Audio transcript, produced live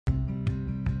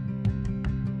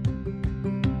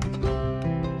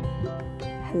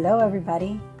Hello,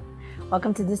 everybody.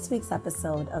 Welcome to this week's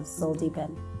episode of Soul Deep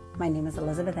In. My name is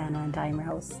Elizabeth Anna, and I am your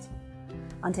host.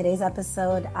 On today's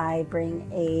episode, I bring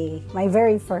my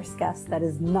very first guest that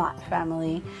is not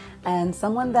family, and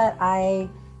someone that I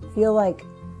feel like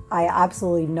I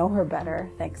absolutely know her better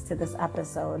thanks to this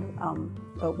episode.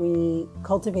 But we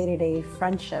cultivated a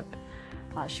friendship.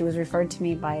 She was referred to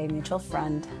me by a mutual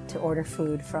friend to order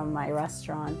food from my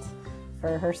restaurant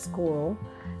for her school.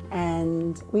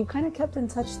 And we kind of kept in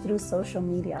touch through social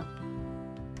media.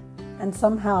 And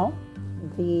somehow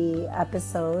doing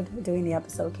the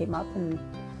episode came up, and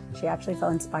she actually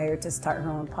felt inspired to start her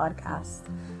own podcast.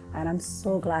 And I'm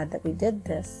so glad that we did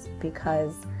this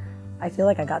because I feel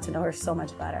like I got to know her so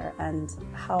much better, and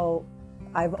how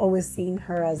I've always seen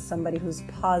her as somebody who's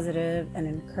positive and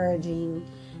encouraging.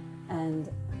 And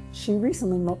she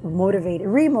recently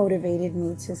remotivated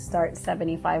me to start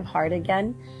 75 Hard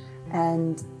again.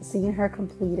 And seeing her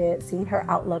complete it, seeing her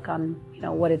outlook on,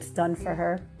 what it's done for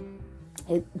her,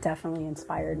 it definitely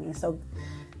inspired me. So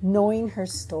knowing her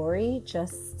story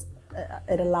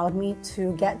it allowed me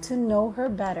to get to know her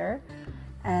better.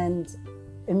 And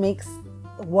it makes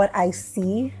what I've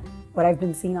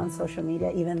been seeing on social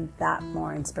media, even that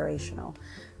more inspirational,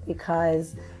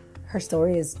 because her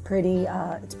story is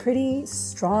it's pretty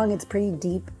strong, it's pretty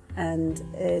deep, and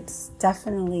it's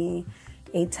definitely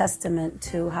a testament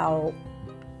to how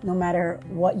no matter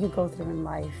what you go through in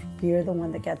life, you're the one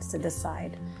that gets to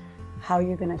decide how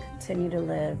you're going to continue to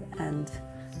live and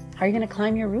how you're going to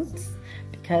climb your roots,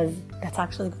 because that's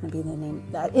actually going to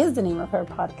be that is the name of her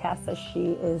podcast that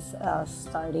she is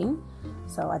starting.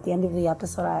 So at the end of the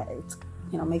episode,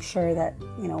 make sure that,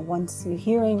 once you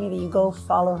hear Amy, that you go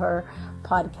follow her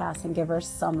podcast and give her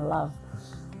some love.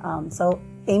 So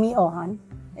Amy Ohan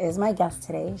is my guest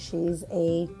today. She's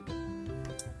a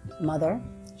mother,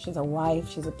 she's a wife,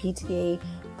 she's a PTA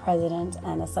president,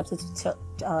 and a substitute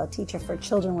teacher for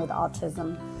children with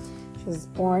autism. She was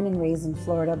born and raised in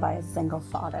Florida by a single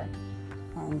father,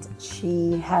 and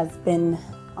she has been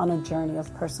on a journey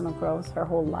of personal growth her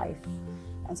whole life.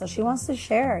 And so she wants to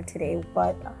share today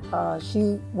what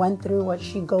she went through, what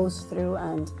she goes through,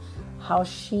 and how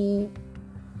she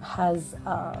has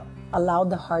allowed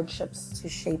the hardships to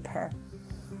shape her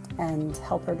and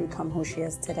help her become who she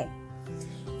is today.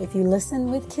 If you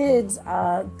listen with kids,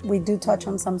 we do touch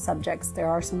on some subjects.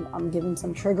 I'm giving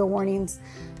some trigger warnings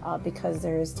because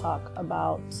there is talk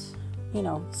about,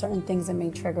 certain things that may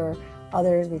trigger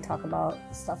others. We talk about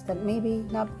stuff that maybe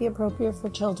not be appropriate for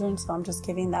children. So I'm just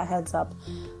giving that heads up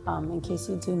in case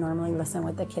you do normally listen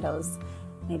with the kiddos.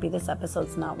 Maybe this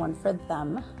episode's not one for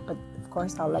them, but of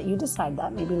course I'll let you decide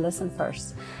that. Maybe listen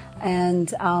first.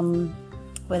 And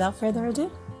without further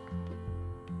ado,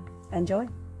 enjoy.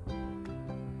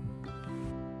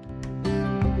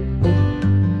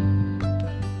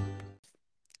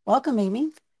 Welcome,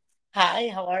 Amy. Hi,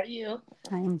 how are you?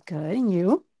 I'm good. And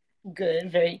you? Good,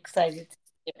 very excited to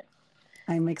be here.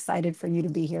 I'm excited for you to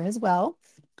be here as well.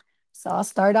 So I'll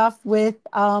start off with,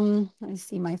 let me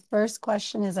see, my first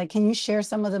question is, can you share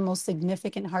some of the most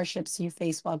significant hardships you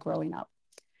faced while growing up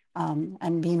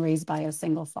and being raised by a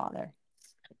single father?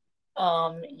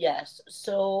 Yes.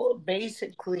 So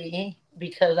basically,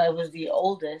 because I was the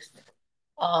oldest,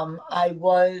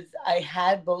 I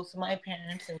had both of my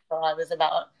parents until I was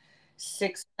about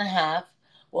 6.5,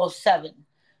 well, 7.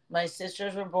 My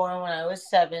sisters were born when I was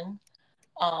 7.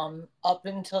 Up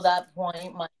until that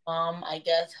point, my mom, I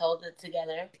guess, held it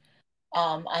together.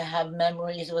 I have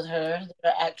memories with her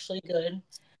that are actually good.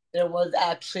 There was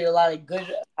actually a lot of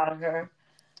good about her.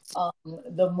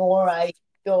 The more I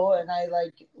go and I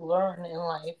learn in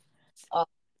life, uh,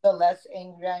 the less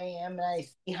angry I am, and I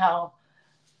see how,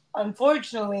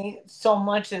 unfortunately, so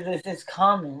much of this is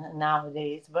common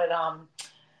nowadays. But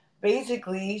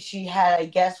basically, she had, I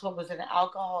guess, what was an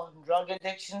alcohol and drug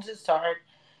addiction to start.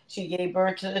 She gave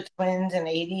birth to the twins in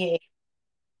 '88.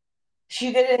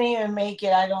 She didn't even make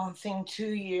it, I don't think, 2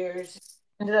 years.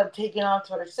 Ended up taking off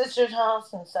to her sister's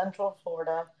house in Central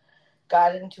Florida.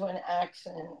 Got into an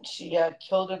accident. She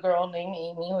killed a girl named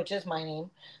Amy, which is my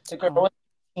name. The girl Oh, was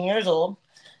 18 years old.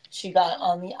 She got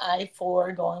on the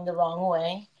I-4 going the wrong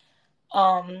way.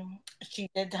 She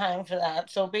did time for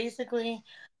that. So basically,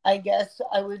 I guess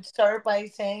I would start by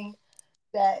saying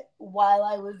that while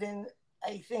I was in,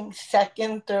 I think,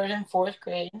 second, third, and fourth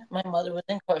grade, my mother was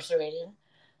incarcerated.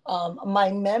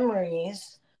 My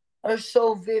memories are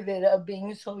so vivid of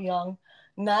being so young.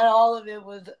 Not all of it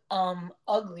was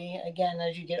ugly. Again,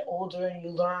 as you get older and you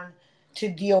learn to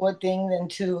deal with things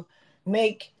and to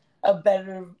make a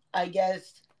better, I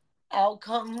guess,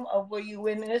 outcome of what you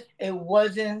witnessed, it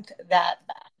wasn't that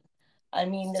bad. I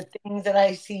mean, the things that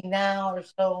I see now are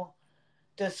so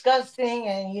disgusting,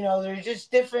 and they're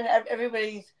just different.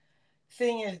 Everybody's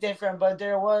thing is different, but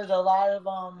there was a lot of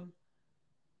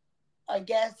I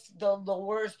guess the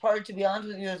worst part, to be honest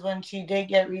with you, is when she did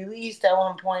get released at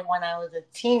one point when I was a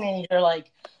teenager,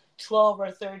 like 12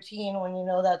 or 13,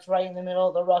 when that's right in the middle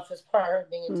of the roughest part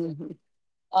of being a teenager.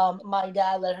 Hmm. My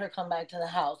dad let her come back to the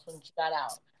house when she got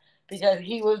out because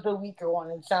he was the weaker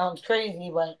one. It sounds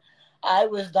crazy, but I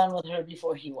was done with her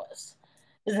before he was.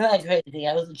 Isn't that crazy?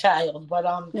 I was a child, but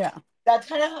Yeah. that's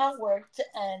kind of how it worked.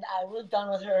 And I was done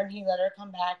with her, and he let her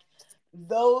come back.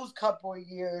 Those couple of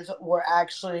years were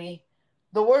actually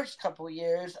the worst couple of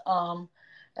years.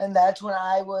 And that's when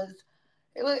I was.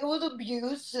 It was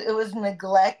abuse. It was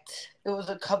neglect. It was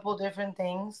a couple different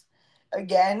things.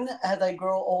 Again, as I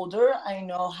grow older, I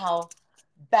know how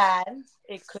bad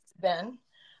it could have been.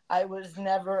 I was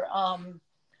never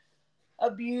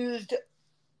abused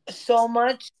so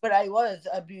much, but I was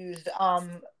abused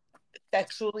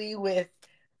sexually with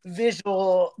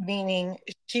visual, meaning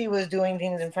she was doing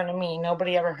things in front of me.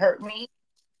 Nobody ever hurt me,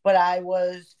 but I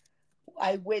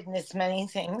witnessed many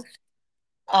things.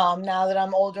 Now that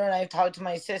I'm older and I've talked to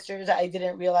my sisters, I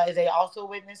didn't realize they also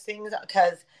witnessed things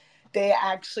because they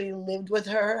actually lived with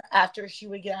her after she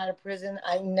would get out of prison.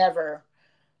 I never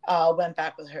went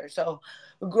back with her. So,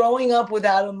 growing up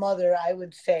without a mother, I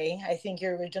would say, I think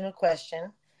your original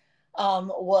question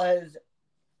was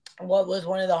what was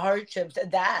one of the hardships.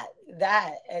 That,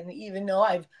 and even though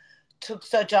I've took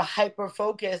such a hyper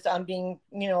focus on being,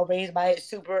 raised by a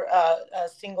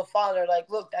single father. Like,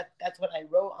 look, that's what I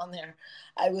wrote on there.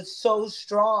 I was so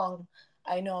strong.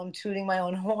 I know I'm tooting my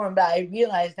own horn, but I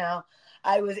realize now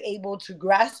I was able to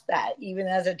grasp that even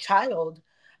as a child.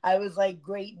 I was like,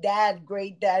 great dad,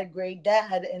 great dad, great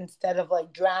dad, instead of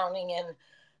like drowning in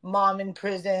mom in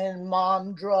prison,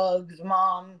 mom drugs,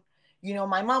 mom.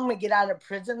 My mom would get out of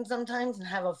prison sometimes and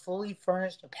have a fully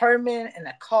furnished apartment and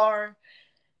a car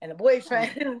and a Oh.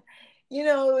 boyfriend. It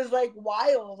was like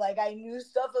wild. Like I knew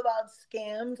stuff about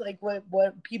scams, like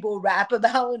what people rap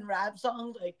about in rap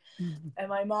songs. Like, Mhm. and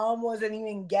my mom wasn't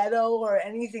even ghetto or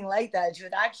anything like that. She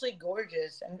was actually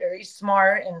gorgeous and very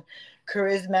smart and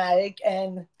charismatic.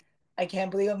 And I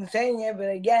can't believe I'm saying it, but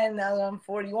again, now that I'm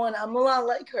 41, I'm a lot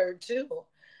like her too.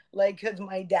 Like, because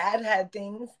my dad had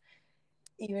things,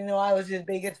 even though I was his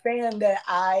biggest fan, that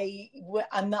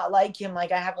I'm not like him.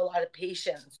 Like I have a lot of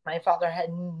patience. My father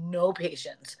had no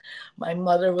patience. My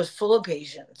mother was full of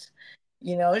patience.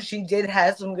 She did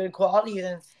have some good qualities,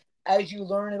 and as you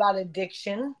learn about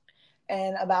addiction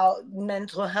and about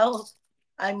mental health,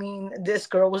 I mean, this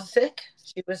girl was sick.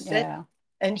 She was sick, Yeah.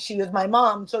 and she was my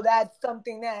mom. So that's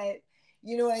something that,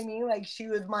 you know what I mean? Like she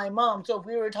was my mom. So if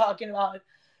we were talking about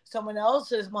someone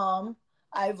else's mom,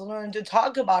 I've learned to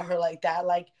talk about her like that.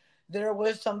 Like there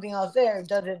was something else there.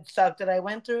 Does it suck that I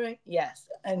went through it? Yes.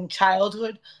 And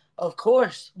childhood, of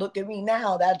course. Look at me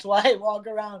now. That's why I walk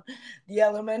around the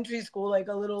elementary school like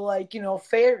a little like,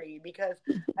 fairy, because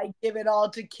I give it all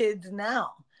to kids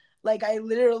now. Like I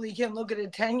literally can look at a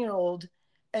 10-year-old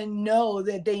and know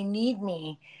that they need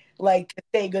me, like to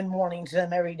say good morning to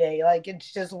them every day. Like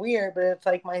it's just weird, but it's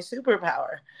like my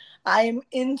superpower. I am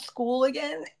in school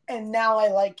again and now I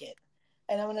like it.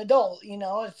 And I'm an adult,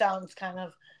 it sounds kind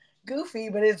of goofy,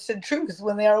 but it's the truth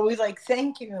when they're always like,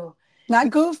 thank you. Not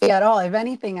You goofy at all. If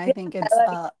anything, I think I it's like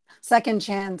a second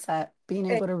chance at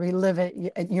being I able to relive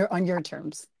it on your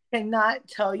terms. cannot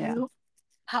tell Yeah. you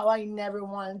how I never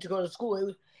wanted to go to school. It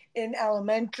was, in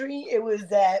elementary, it was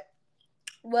that,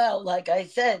 well, like I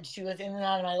said, she was in and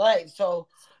out of my life. So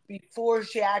before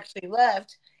she actually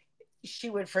left, she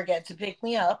would forget to pick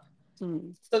me up.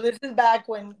 Mm. So this is back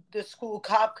when the school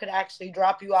cop could actually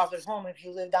drop you off at home if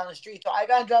you lived down the street. So I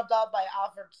got dropped off by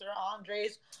Officer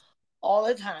Andres all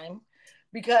the time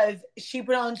because she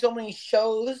put on so many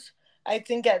shows, I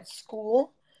think, at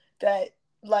school that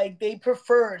like they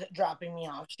preferred dropping me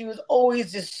off. She was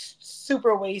always just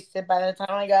super wasted by the time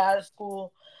I got out of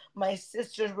school. My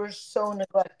sisters were so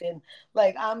neglected.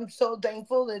 Like I'm so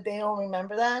thankful that they don't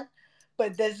remember that.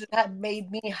 But this had made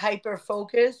me hyper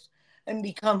focused and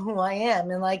become who I am.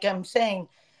 And like I'm saying,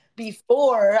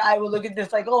 before I would look at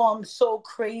this like, oh, I'm so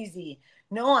crazy.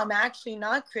 No, I'm actually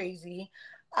not crazy.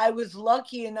 I was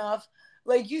lucky enough.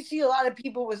 Like you see a lot of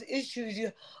people with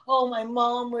issues. Oh, my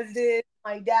mom was this,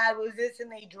 my dad was this,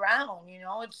 and they drown.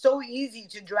 It's so easy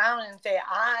to drown and say,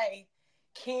 I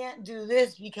can't do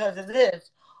this because of this.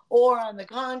 Or on the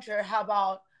contrary, how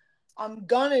about I'm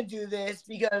gonna do this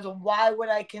because why would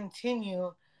I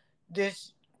continue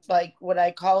this, like what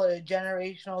I call it, a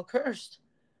generational curse?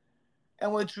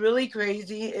 And what's really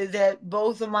crazy is that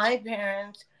both of my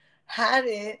parents had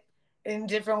it in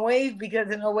different ways, because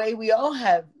in a way we all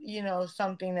have,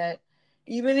 something that,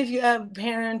 even if you have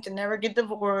parents and never get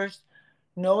divorced,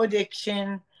 no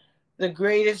addiction, the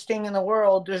greatest thing in the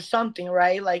world, there's something,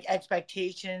 right? Like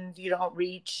expectations you don't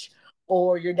reach,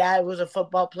 or your dad was a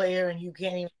football player and you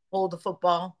can't even hold the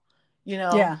football, you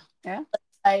know, Yeah. Yeah.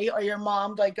 right? Or your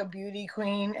mom's like a beauty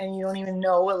queen and you don't even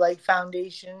know what like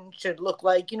foundation should look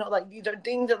like. Like these are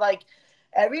things that like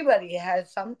everybody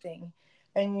has something.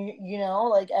 And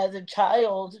like as a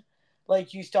child,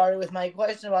 like you started with my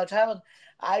question about child,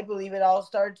 I believe it all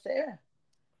starts there.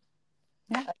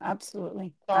 Yeah.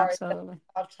 Absolutely. Sorry, Absolutely.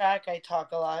 off track. I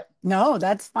talk a lot. No,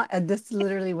 that's fine. This is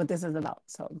literally what this is about.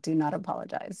 So do not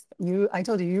apologize. I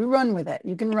told you, you run with it.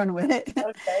 You can run with it.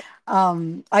 Okay.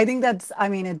 I think I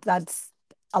mean, that's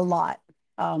a lot.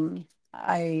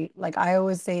 I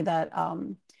always say that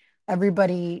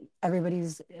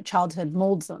everybody's childhood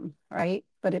molds them, right?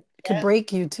 But it could Yeah.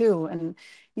 break you too.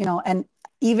 And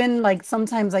even like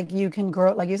sometimes like you can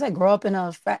grow, like you said, grow up in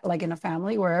like in a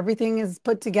family where everything is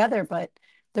put together, but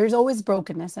there's always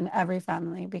brokenness in every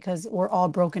family because we're all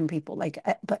broken people.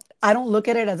 But I don't look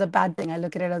at it as a bad thing. I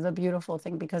look at it as a beautiful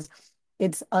thing because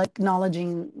it's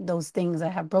acknowledging those things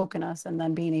that have broken us and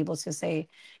then being able to say,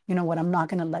 you know what, I'm not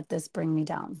going to let this bring me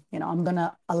down. I'm going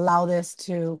to allow this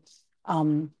to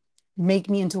um, make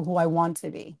me into who I want to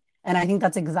be. And I think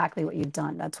that's exactly what you've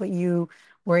done. That's what you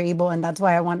were able, and that's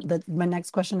why I want my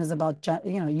next question is about,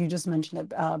 you just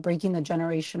mentioned it, breaking the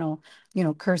generational,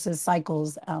 curses,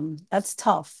 cycles. That's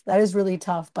tough. That is really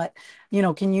tough. But,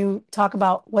 can you talk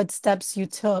about what steps you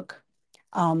took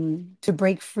to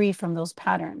break free from those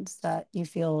patterns that you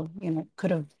feel, could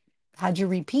have had you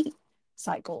repeat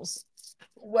cycles?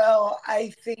 Well,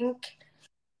 I think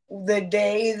the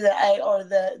day that or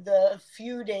the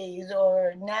few days,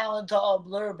 or now it's all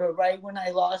blur, but right when I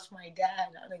lost my dad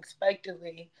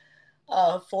unexpectedly,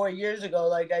 4 years ago,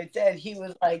 like I said, he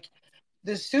was like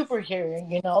the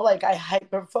superhero, like I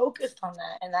hyper focused on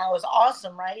that, and that was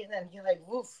awesome, right? And then he like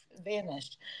woof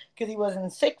vanished because he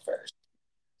wasn't sick first,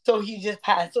 so he just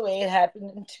passed away. It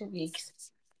happened in 2 weeks,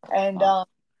 and Wow.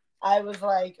 I was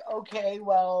like, okay,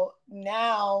 well,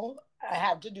 now I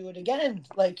have to do it again.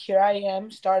 Like, here I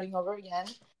am starting over again.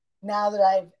 Now that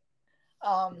I've,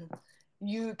 um,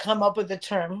 you come up with the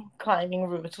term climbing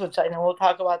roots, which I know we'll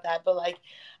talk about that, but like,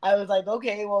 I was like,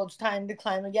 okay, well, it's time to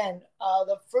climb again.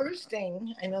 The first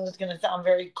thing, I know it's going to sound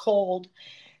very cold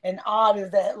and odd, is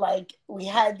that like we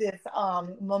had this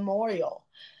memorial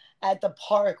at the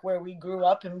park where we grew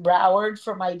up in Broward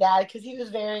for my dad, because he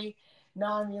was very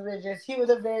non-religious. He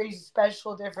was a very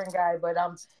special, different guy, but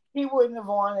he wouldn't have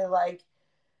wanted like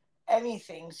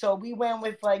anything. So we went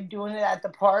with like doing it at the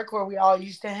park where we all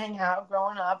used to hang out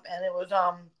growing up, and it was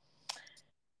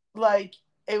like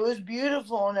it was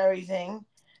beautiful and everything.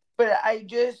 But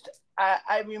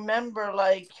I remember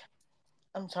like,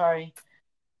 I'm sorry,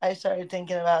 I started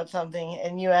thinking about something,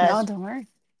 and you No, asked don't worry.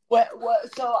 what.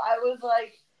 So I was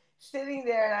like sitting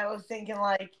there, and I was thinking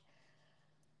like,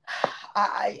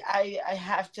 I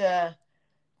have to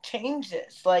change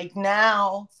this. Like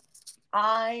now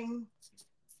I'm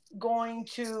going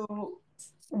to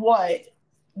what,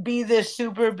 be this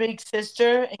super big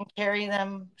sister and carry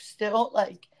them still.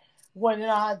 Like, what an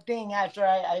odd thing after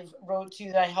I wrote to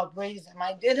you that I helped raise them.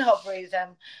 I did help raise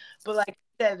them, but like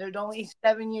I said, there's only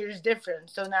 7 years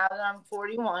difference. So now that I'm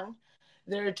 41,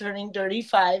 they're turning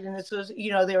 35, and this was,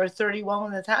 they were 31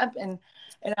 when this happened.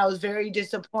 And I was very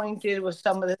disappointed with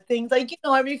some of the things. Like,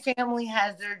 every family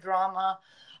has their drama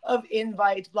of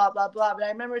invites, blah, blah, blah. But I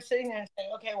remember sitting there and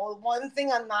saying, okay, well, one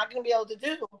thing I'm not going to be able to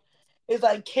do is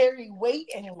like carry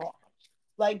weight anymore.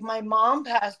 Like my mom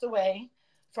passed away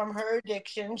from her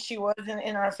addiction. She wasn't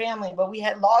in our family, but we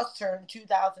had lost her in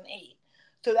 2008.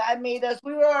 So that made us,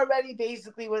 we were already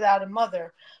basically without a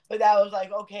mother. But that was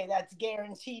like, okay, that's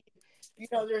guaranteed.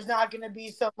 There's not going to be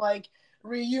some like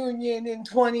reunion in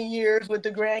 20 years with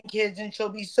the grandkids and she'll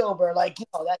be sober. Like,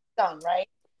 that's done, right?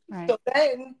 Right. So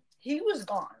then he was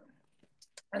gone.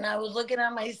 And I was looking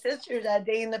at my sister that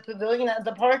day in the pavilion at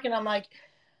the park, and I'm like,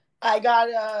 I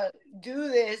gotta do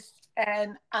this,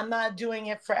 and I'm not doing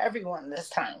it for everyone this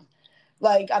time.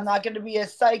 Like, I'm not gonna be a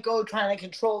psycho trying to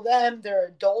control them. They're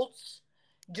adults.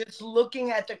 Just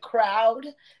looking at the crowd,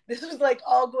 this was like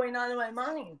all going on in my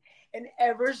mind. And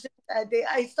ever since that day,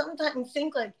 I sometimes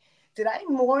think like, did I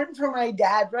mourn for my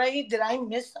dad? Right? Did I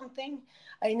miss something?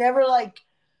 I never like.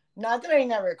 Not that I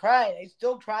never cried. I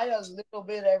still cry a little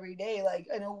bit every day, like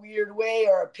in a weird way,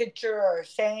 or a picture, or a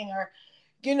saying, or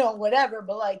whatever.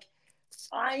 But like,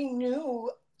 I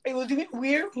knew it was even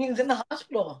weird when he was in the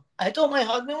hospital. I told my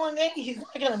husband one day he's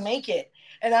not gonna make it,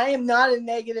 and I am not a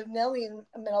negative Nelly.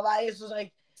 And Elias was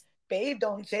like, babe,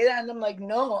 don't say that. And I'm like,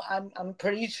 no, I'm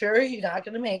pretty sure he's not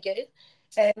gonna make it,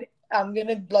 and I'm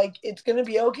gonna like it's gonna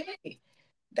be okay.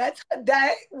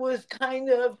 That was kind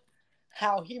of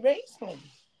how he raised me.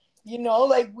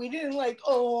 Like we didn't like,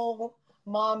 oh,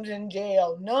 mom's in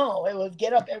jail. No, it was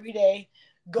get up every day,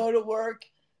 go to work.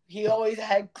 He always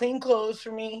had clean clothes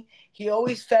for me. He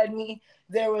always fed me.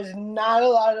 There was not a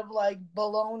lot of like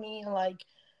baloney and like,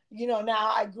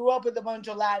 now I grew up with a bunch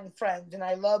of Latin friends and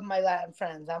I love my Latin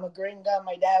friends. I'm a gringa.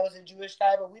 My dad was a Jewish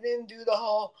guy, but we didn't do the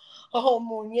whole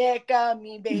muñeca,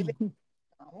 me baby.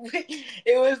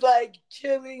 It was like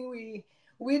chilling.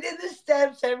 We did the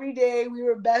steps every day. We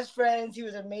were best friends. He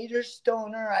was a major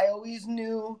stoner. I always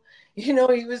knew, he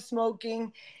was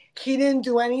smoking. He didn't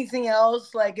do anything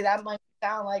else. Like that might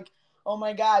sound like, oh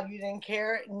my God, you didn't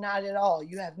care. Not at all.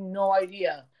 You have no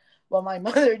idea what my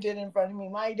mother did in front of me.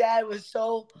 My dad was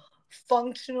so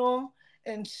functional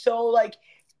and so like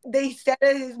they said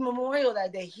at his memorial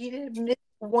that day, he didn't miss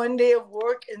one day of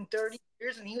work in 30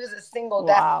 years and he was a single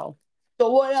dad. Wow.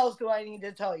 So what else do I need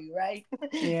to tell you, right?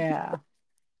 Yeah.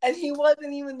 And he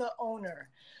wasn't even the owner.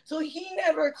 So he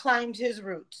never climbed his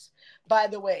roots. By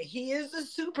the way, he is the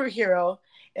superhero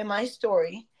in my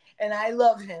story, and I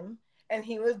love him, and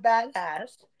he was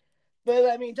badass. But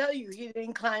let me tell you, he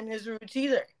didn't climb his roots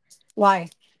either. Why?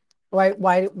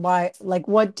 Why? Like,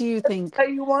 what do you think? Tell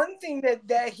you one thing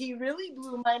that he really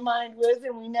blew my mind with,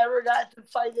 and we never got to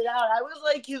fight it out. I was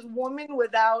like his woman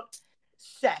without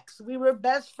sex. We were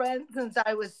best friends since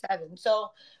I was 7.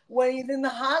 So when he's in the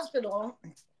hospital,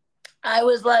 I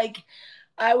was like,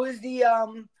 I was the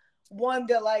one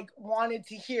that like wanted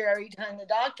to hear every time the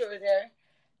doctor was there.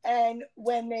 And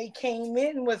when they came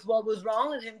in with what was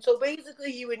wrong with him, so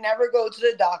basically he would never go to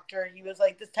the doctor. He was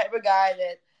like this type of guy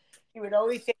that he would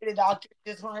always say to the doctor,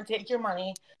 just want to take your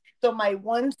money. So my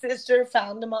one sister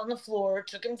found him on the floor,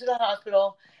 took him to the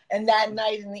hospital, and that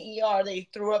night in the ER they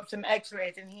threw up some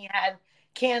x-rays and he had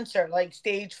cancer, like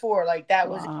stage 4. Like that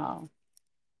was Wow.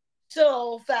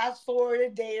 so fast forward a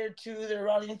day or two, they're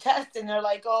running tests and they're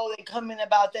like, oh, they come in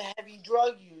about the heavy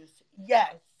drug use.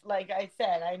 Yes, like I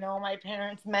said, I know my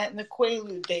parents met in the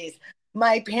Quaalude days.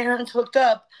 My parents hooked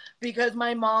up because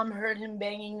my mom heard him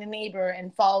banging the neighbor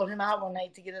and followed him out one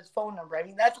night to get his phone number. I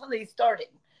mean, that's how they started.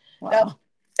 That was Wow.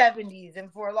 70s in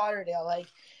Fort Lauderdale. Like,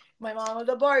 my mom was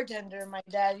a bartender. My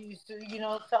dad used to,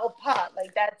 sell pot.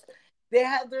 Like, they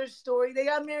had their story. They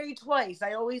got married twice.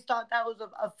 I always thought that was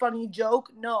a funny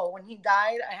joke. No, when he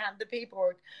died, I have the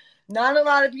paperwork. Not a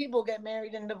lot of people get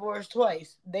married and divorced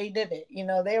twice. They did it.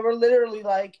 They were literally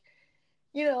like,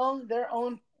 their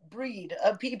own breed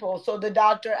of people. So the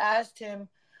doctor asked him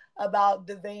about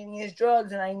the veiniest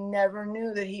drugs, and I never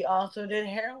knew that he also did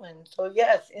heroin. So,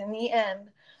 yes, in the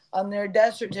end, on their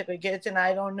death certificates, and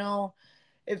I don't know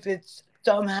if it's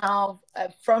somehow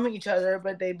from each other,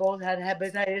 but they both had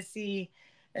hepatitis C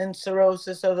and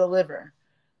cirrhosis of the liver,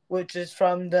 which is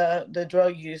from the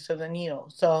drug use of the needle.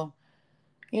 So,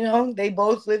 they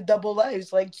both lived double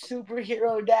lives, like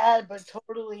superhero dad, but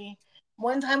totally.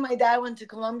 One time, my dad went to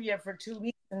Colombia for 2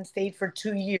 weeks and stayed for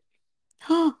 2 years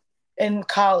Huh. in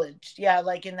college. Yeah,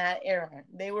 like in that era.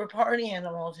 They were party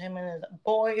animals, him and his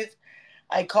boys.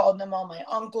 I called them all my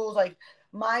uncles. Like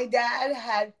my dad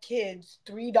had kids,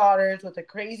 3 daughters with a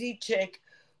crazy chick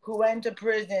who went to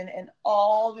prison, and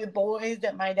all the boys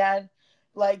that my dad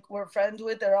like were friends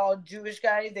with, they're all Jewish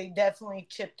guys. They definitely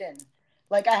chipped in.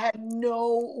 Like I had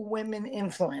no women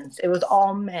influence. It was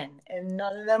all men, and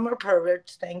none of them were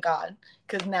perverts, thank God.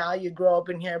 Because now you grow up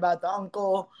and hear about the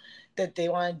uncle that they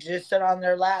want to just sit on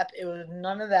their lap. It was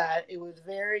none of that. It was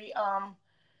very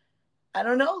I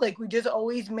don't know, like we just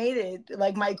always made it.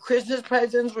 Like my Christmas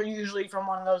presents were usually from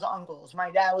one of those uncles.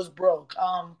 My dad was broke.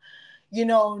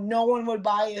 No one would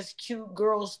buy us cute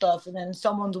girl stuff, and then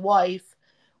someone's wife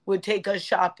would take us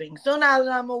shopping. So now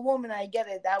that I'm a woman, I get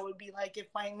it. That would be like if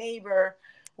my neighbor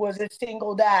was a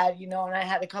single dad, and I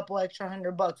had a couple extra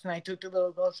 $100 and I took the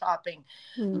little girl shopping.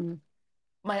 Hmm.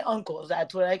 My uncles,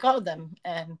 that's what I called them,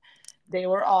 and they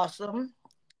were awesome.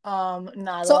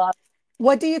 Not a So, lot.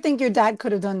 what do you think your dad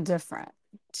could have done different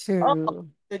Oh, to?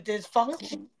 the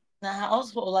dysfunction in the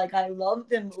household. Like I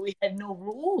loved him, but we had no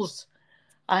rules.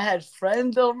 I had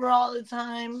friends over all the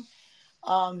time.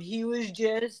 He was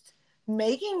just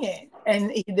making it,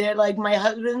 and they're like my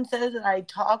husband says that I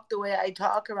talk the way I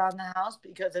talk around the house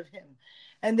because of him.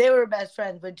 And they were best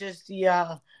friends, but just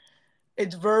the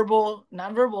it's verbal,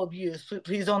 not verbal abuse.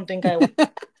 Please don't think I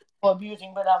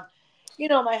abusing, but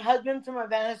my husband from a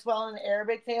Venezuelan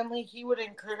Arabic family, he would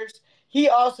encourage. He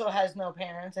also has no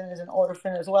parents and is an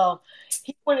orphan as well.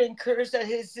 He would encourage that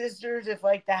his sisters if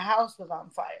like the house was on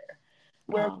fire,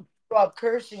 where Wow. grew up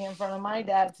cursing in front of my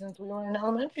dad since we were in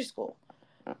elementary school.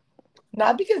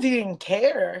 Not because he didn't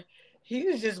care. He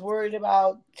was just worried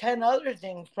about 10 other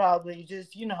things, probably.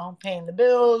 Just, paying the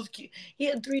bills. He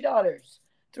had three daughters,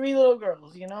 three little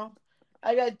girls, you know?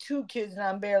 I got two kids and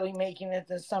I'm barely making it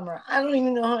this summer. I don't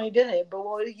even know how he did it, but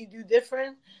what did he do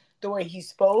different? The way he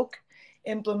spoke,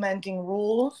 implementing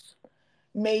rules,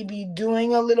 maybe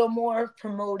doing a little more,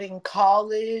 promoting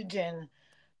college and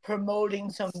promoting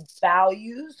some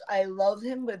values. I love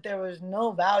him, but there was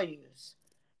no values.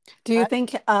 Do you I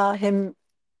think him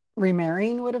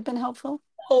remarrying would have been helpful?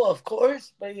 Oh, of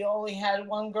course, but he only had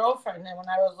one girlfriend. And when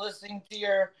I was listening to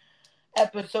your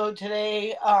episode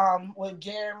today with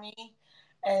Jeremy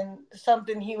and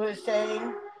something he was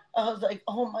saying, I was like,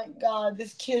 oh my God,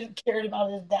 this kid cared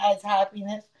about his dad's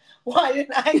happiness. Why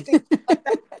didn't I think about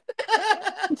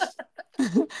that?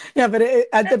 Yeah, but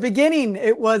at the beginning,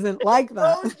 it wasn't like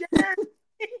that. Oh, Jeremy.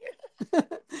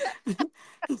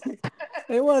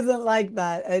 It wasn't like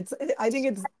that. I think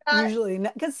it's God, usually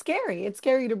because scary. It's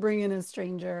scary to bring in a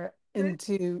stranger this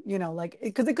into, like,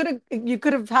 because you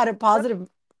could have had a positive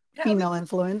Kelly, female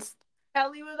influence.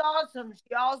 Kelly was awesome.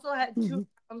 She also had two Mhm.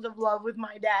 rounds of love with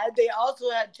my dad. They also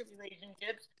had two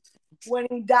relationships. When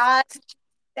he died,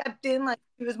 stepped in like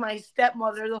she was my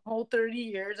stepmother the whole 30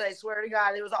 years. I swear to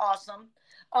God, it was awesome.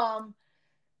 Um,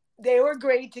 they were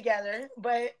great together,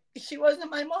 but she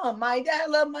wasn't my mom. My dad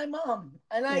loved my mom,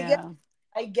 and Yeah.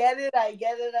 I get it, I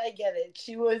get it, I get it.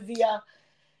 She was the,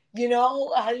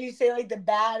 how do you say, like the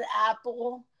bad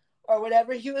apple or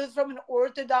whatever. He was from an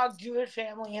Orthodox Jewish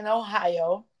family in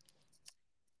Ohio,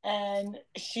 and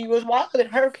she was wild. And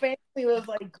her family was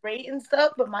like great and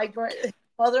stuff, but my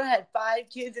mother had five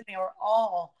kids, and they were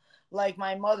all like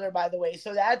my mother, by the way.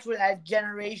 So that's where that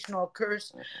generational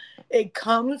curse, it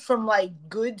comes from, like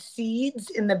good seeds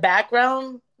in the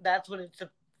background. That's what it's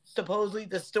supposedly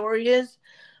the story is.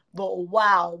 But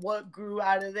wow, what grew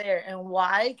out of there and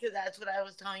why? Because that's what I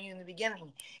was telling you in the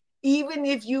beginning. Even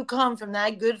if you come from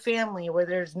that good family where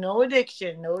there's no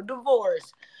addiction, no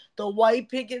divorce, the white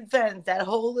picket fence, that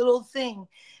whole little thing,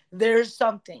 there's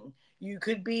something. You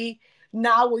could be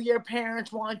not what your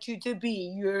parents want you to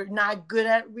be. You're not good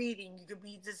at reading. You could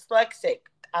be dyslexic.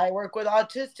 I work with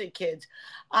autistic kids.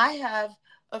 I have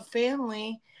a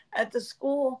family at the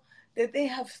school that they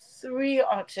have three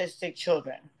autistic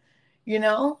children, you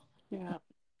know? Yeah.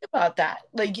 About that.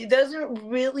 Like it doesn't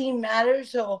really matter.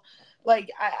 So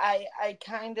like I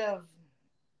kind of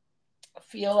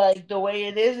feel like the way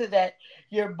it is that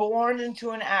you're born into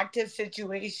an active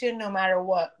situation no matter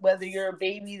what, whether you're a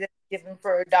baby that's given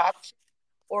for adoption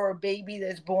or a baby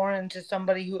that's born into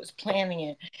somebody who is planning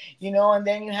it, and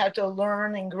then you have to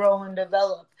learn and grow and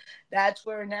develop. That's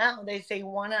where now they say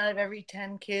one out of every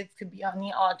 10 kids could be on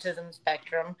the autism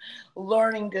spectrum,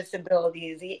 learning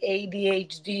disabilities, the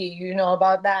ADHD, you know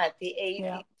about that, the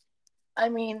Yeah. AD. I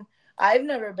mean, I've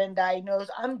never been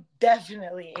diagnosed. I'm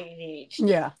definitely ADHD.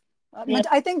 Yeah. You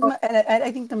I think know?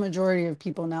 I think the majority of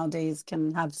people nowadays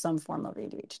can have some form of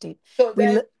ADHD. So We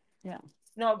then, li Yeah.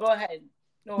 no, go ahead.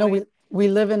 No, No, what do you, we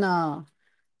live in a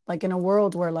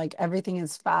world where like everything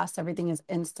is fast, everything is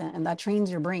instant, and that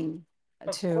trains your brain of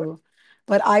course. to.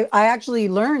 But I actually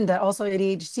learned that also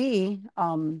ADHD,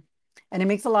 and it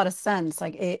makes a lot of sense.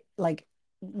 Like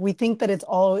we think that it's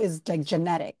all is like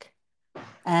genetic,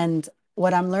 and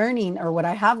what I'm learning or what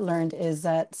I have learned is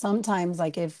that sometimes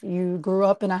like if you grew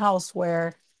up in a house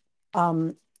where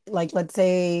um like let's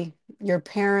say your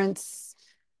parents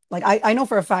like I know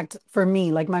for a fact for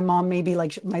me like my mom maybe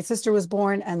like my sister was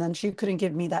born and then she couldn't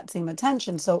give me that same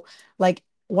attention, so like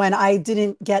when I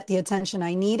didn't get the attention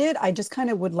I needed I just kind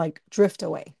of would like drift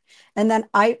away, and then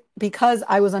I because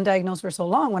I was undiagnosed for so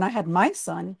long, when I had my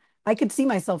son I could see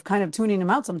myself kind of tuning him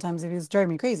out sometimes if he was driving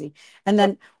me crazy, and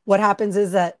then what happens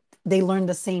is that they learn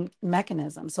the same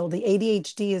mechanism, so the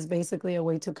ADHD is basically a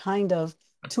way to kind of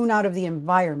tune out of the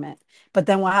environment. But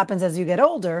then what happens as you get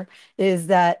older is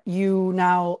that you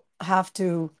now have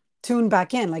to tune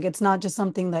back in. Like it's not just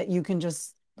something that you can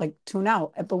just like tune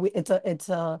out, but it's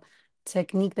a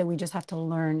technique that we just have to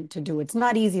learn to do. It's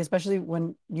not easy, especially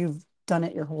when you've done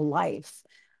it your whole life.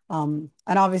 And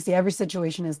obviously every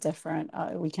situation is different.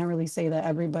 We can't really say that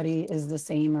everybody is the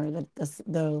same or that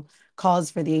the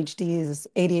cause for the HD is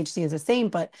ADHD is the same,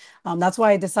 but that's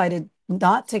why I decided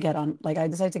not to get on, like I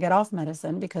decided to get off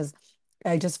medicine because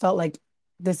I just felt like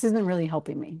this isn't really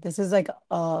helping me. This is like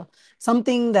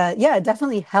something that, yeah, it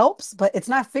definitely helps, but it's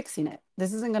not fixing it.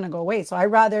 This isn't going to go away. So I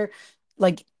rather,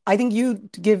 like, I think you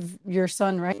give your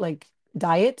son, right? Like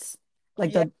diets,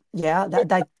 like Yeah. yeah, And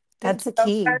that's a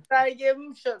key. sometimes I give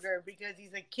him sugar because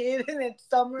he's a kid and it's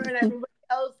summer and everybody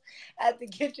else at the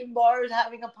kitchen bars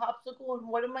having a popsicle, and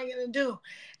what am I gonna do?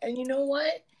 And you know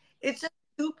what? It's a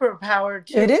superpower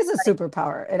It too. is a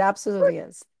superpower. It absolutely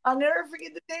is. I'll never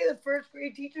forget the day the first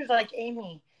grade teacher's like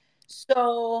Amy.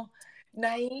 So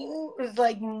Naeem was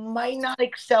like might not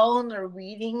excel in the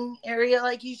reading area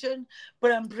like he should,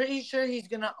 but I'm pretty sure he's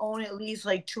gonna own at least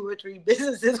like two or three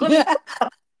businesses when he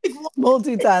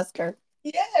Multitasker.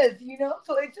 yes,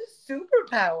 so it's a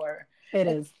superpower. It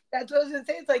And is. that's what I was gonna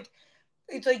say.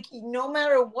 It's like no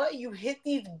matter what, you hit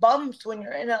these bumps when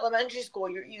you're in elementary school.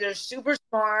 You're either super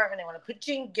smart and they want to put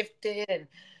you in gifted and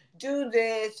do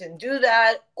this and do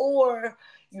that, or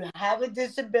you have a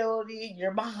disability,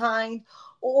 you're behind,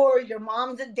 or your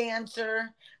mom's a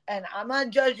dancer. And I'm not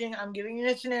judging, I'm giving you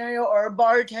a scenario, or a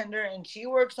bartender and she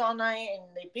works all night and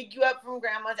they pick you up from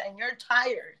grandma's and you're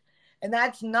tired. And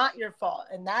that's not your fault.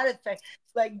 And that affects,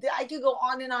 like, I could go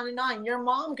on and on and on. Your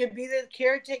mom could be the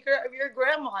caretaker of your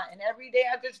grandma, and every day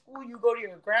after school, you go to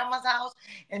your grandma's house,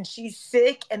 and she's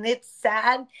sick, and it's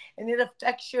sad, and it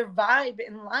affects your vibe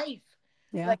in life.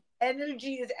 Yeah. Like,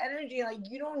 energy is energy.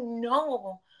 Like, you don't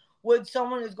know what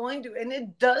someone is going through, and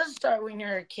it does start when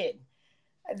you're a kid.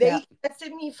 Yeah. They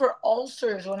tested me for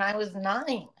ulcers when I was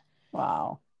 9.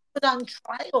 Wow. Was on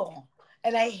trial,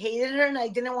 and I hated her and I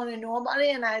didn't want to know about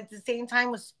it, and I at the same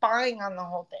time was spying on the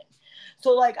whole thing.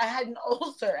 So like I had an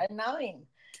ulcer at 9.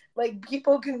 Like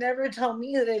people can never tell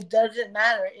me that it doesn't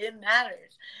matter. It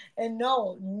matters. And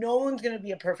no, no one's gonna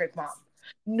be a perfect mom.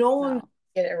 No one's No. gonna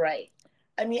get it right.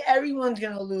 I mean, everyone's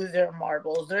gonna lose their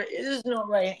marbles. There is no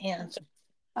right answer.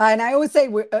 And I always say,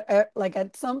 like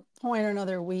at some point or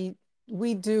another, we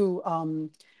do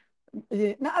no,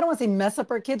 I don't want to say mess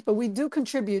up our kids, but we do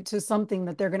contribute to something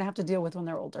that they're going to have to deal with when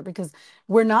they're older because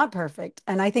we're not perfect.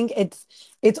 And I think it's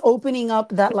opening up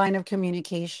that line of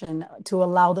communication to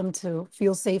allow them to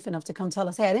feel safe enough to come tell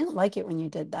us, hey, I didn't like it when you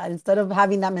did that. Instead of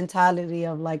having that mentality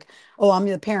of like, oh, I'm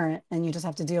the parent and you just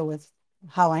have to deal with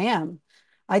how I am.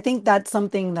 I think that's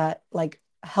something that like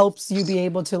helps you be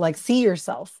able to like see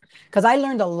yourself. Because I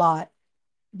learned a lot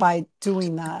by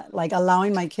doing that, like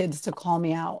allowing my kids to call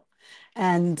me out.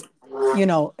 And,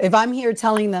 if I'm here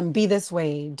telling them, be this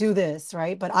way, do this,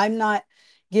 right? But I'm not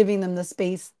giving them the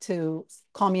space to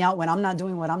call me out when I'm not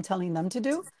doing what I'm telling them to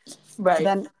do, Right.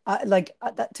 then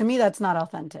that, to me, that's not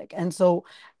authentic. And so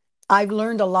I've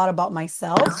learned a lot about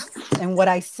myself and what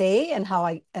I say and how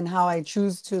I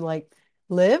choose to like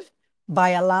live by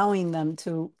allowing them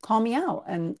to call me out.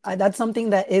 And that's something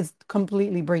that is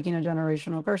completely breaking a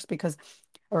generational curse because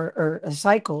or a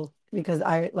cycle because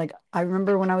I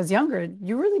remember when I was younger,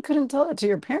 you really couldn't tell it to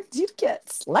your parents. You'd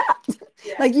get slapped.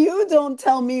 Yeah. Like you don't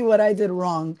tell me what I did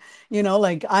wrong.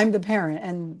 Like I'm the parent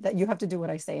and that you have to do what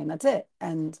I say and that's it.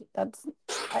 And that's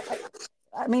I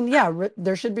I, I mean, yeah,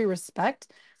 there should be respect,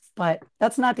 but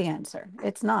that's not the answer.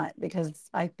 It's not because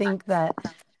I think that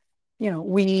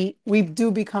we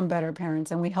do become better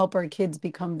parents and we help our kids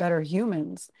become better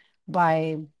humans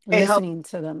by It helps listening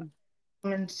to them.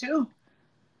 women too.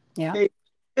 Yeah. They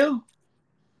do.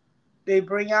 They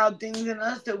bring out things in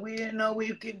us that we didn't know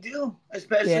we could do, Yeah.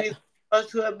 especially us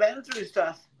who have been through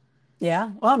stuff.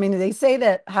 Yeah. Well, I mean, they say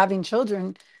that having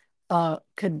children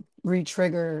could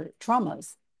re-trigger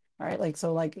traumas, right? Like,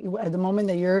 so like at the moment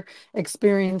that you're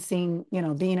experiencing,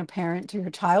 being a parent to your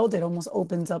child, it almost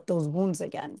opens up those wounds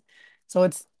again. So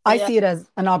I Yeah, see it as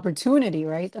an opportunity,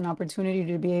 right? An opportunity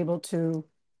to be able to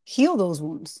heal those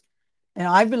wounds.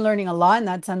 I've been learning a lot in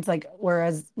that sense, like,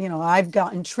 whereas, I've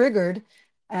gotten triggered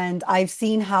and I've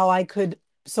seen how I could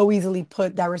so easily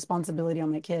put that responsibility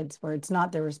on my kids where it's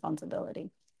not their responsibility.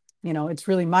 It's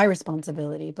really my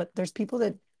responsibility, but there's people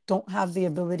that don't have the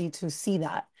ability to see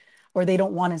that or they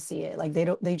don't want to see it. Like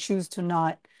they choose to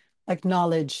not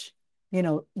acknowledge,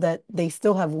 that they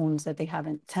still have wounds that they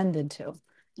haven't tended to.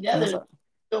 yeah. And There's so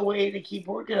a way to keep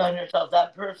working on yourself.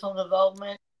 That personal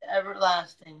development,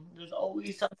 everlasting. There's always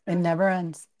it something. never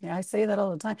ends. Yeah, I say that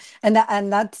all the time. And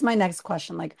that's my next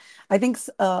question. Like I think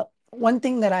one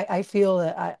thing that I feel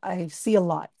that I see a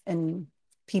lot in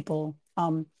people,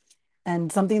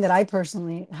 and something that I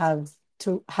personally had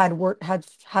to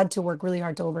work really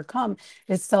hard to overcome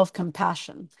is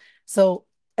self-compassion. So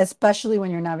especially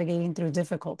when you're navigating through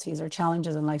difficulties or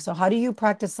challenges in life. So how do you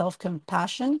practice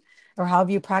self-compassion or how have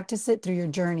you practiced it through your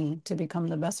journey to become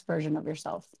the best version of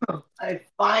yourself? I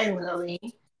finally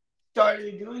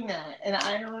started doing that, and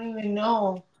I don't even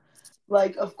know.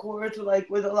 Like, of course, like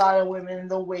with a lot of women,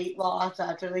 the weight loss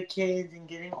after the kids and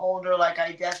getting older, like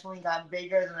I definitely got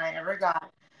bigger than I ever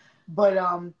got. But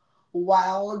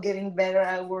while getting better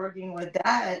at working with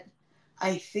that,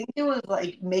 I think it was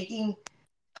like making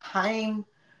time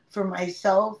for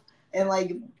myself and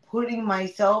like putting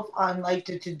myself on like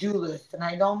the to-do list. And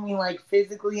I don't mean like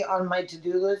physically on my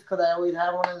to-do list because I always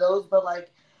have one of those, but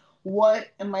like what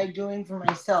am I doing for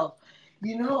myself?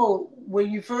 You know,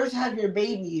 when you first have your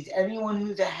babies, anyone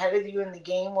who's ahead of you in the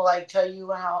game will like tell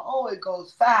you how, oh, it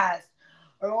goes fast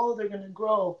or oh, they're gonna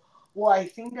grow. Well, I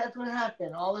think that's what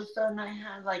happened. All of a sudden I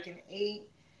had like an 8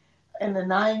 and a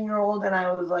 9 year old, and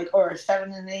I was like, or a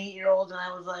 7 and 8 year old, and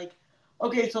I was like,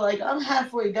 okay, so like I'm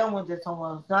halfway done with this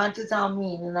almost. Not to sound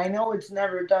mean, and I know it's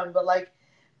never done, but like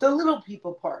the little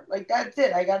people part, like that's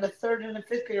it. I got a third and a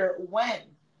fifth grader.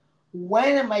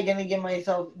 When am I gonna give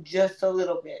myself just a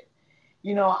little bit?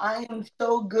 You know, I am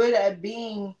so good at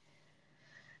being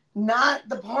not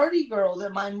the party girl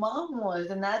that my mom was.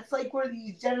 And that's like where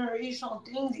these generational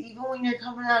things, even when you're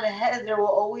coming out ahead, there will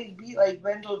always be like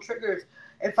mental triggers.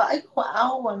 If I go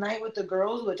out one night with the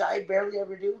girls, which I barely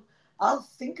ever do, I'll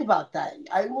think about that.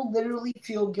 I will literally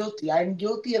feel guilty. I'm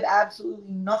guilty of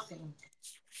absolutely nothing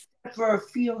for a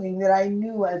feeling that I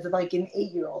knew as like an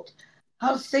 8 year old.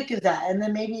 How sick is that? And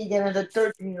then maybe again as a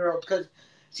 13 year old, because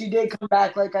she did come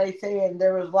back, like I say, and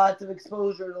there was lots of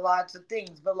exposure to lots of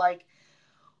things. But like,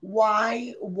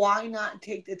 why not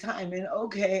take the time? And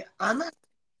okay, I'm not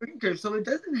a drinker, so it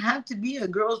doesn't have to be a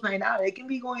girls' night out. It can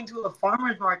be going to a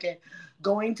farmer's market,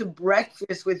 going to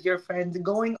breakfast with your friends,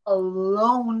 going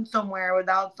alone somewhere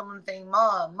without someone saying,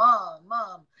 Mom, Mom,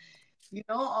 Mom. You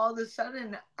know, all of a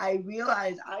sudden I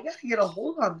realized I gotta get a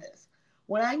hold on this.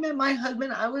 When I met my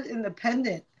husband, I was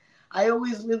independent. I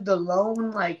always lived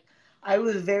alone. Like I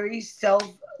was very self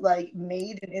like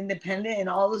made and independent, and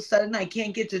all of a sudden I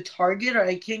can't get to Target or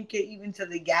I can't get even to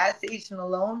the gas station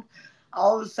alone.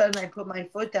 All of a sudden I put my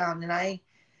foot down, and I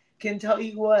can tell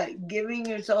you what, giving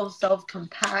yourself self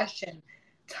compassion,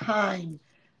 time,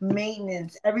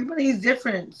 maintenance. Everybody's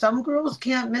different. Some girls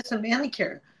can't miss a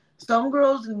manicure. Some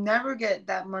girls never get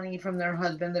that money from their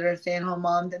husband that are staying home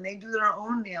moms, and they do their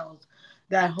own nails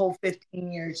that whole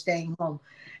 15 years staying home.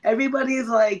 Everybody's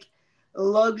like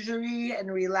luxury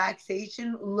and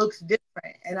relaxation looks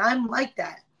different. And I'm like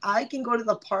that. I can go to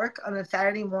the park on a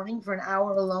Saturday morning for an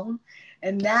hour alone,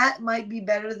 and that might be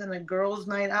better than a girls'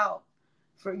 night out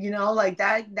for like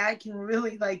that can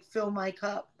really like fill my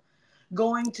cup.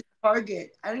 Going to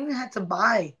Target, I don't even have to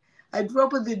buy. I grew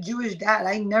up with a Jewish dad.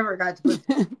 I never got to put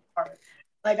things in the cart.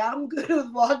 Like I'm good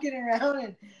with walking around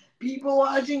and people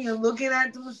watching and looking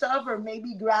at some stuff or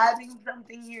maybe grabbing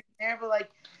something here and there, but like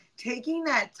taking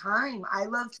that time. I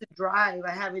love to drive.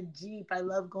 I have a Jeep. I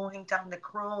love going down to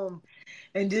Chrome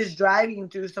and just driving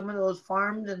through some of those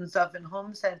farms and stuff in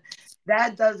Homestead.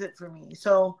 That does it for me.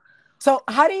 So So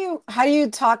how do you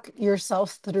talk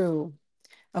yourself through?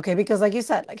 Okay, because like you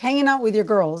said, like hanging out with your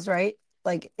girls, right?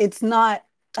 Like it's not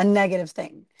a negative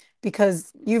thing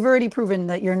because you've already proven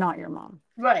that you're not your mom.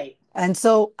 right. And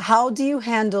so how do you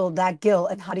handle that guilt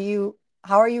and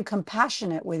how are you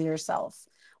compassionate with yourself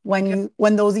when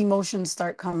those emotions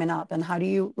start coming up, and how do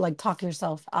you like talk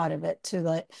yourself out of it to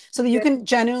like so that you Yeah, can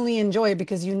genuinely enjoy it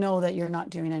because you know that you're not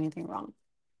doing anything wrong?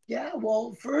 yeah,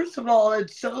 well, first of all,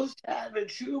 it's so sad but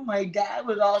true. My dad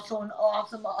was also an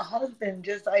awesome husband,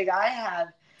 just like I have.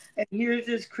 And here's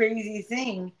this crazy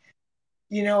thing,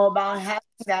 about having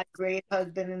that great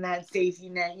husband and that safety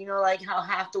net. Like how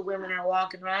half the women are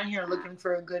walking around here looking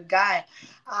for a good guy.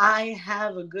 I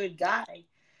have a good guy.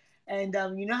 And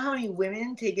you know how many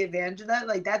women take advantage of that?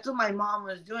 Like that's what my mom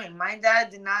was doing. My dad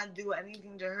did not do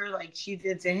anything to her like she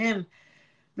did to him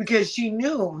because she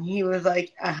knew he was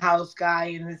like a house guy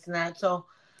and this and that. So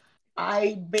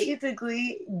I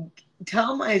basically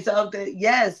tell myself that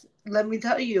yes, let me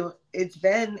tell you, it's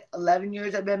been 11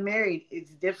 years I've been married.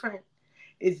 It's different.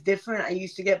 It's different. I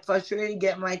used to get frustrated,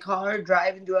 get in my car,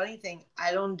 drive and do anything.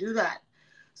 I don't do that.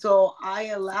 So I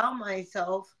allow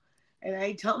myself and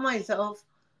I tell myself,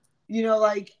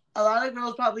 like a lot of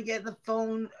girls probably get the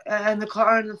phone and the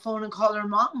car and the phone and call their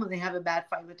mom when they have a bad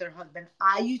fight with their husband.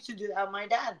 I used to do that with my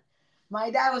dad.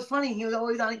 My dad was funny. He was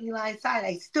always on Eli's side.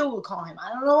 I still would call him.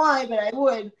 I don't know why, but I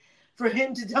would for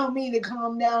him to tell me to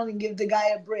calm down and give the guy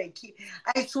a break.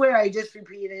 I swear I just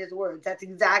repeated his words. That's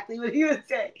exactly what he would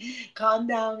say. Calm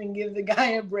down and give the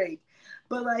guy a break.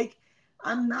 But like,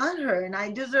 I'm not her, and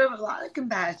I deserve a lot of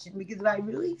compassion because if I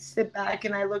really sit back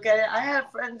and I look at it, I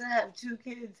have friends that have 2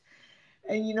 kids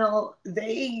and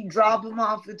they drop them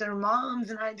off with their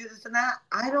moms and I do this and that.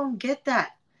 I don't get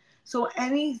that. So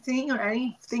anything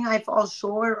I fall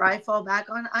short or I fall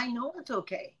back on, I know it's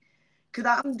okay because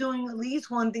I'm doing at least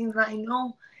one thing that I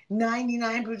know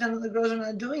 99% of the girls are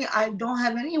not doing. I don't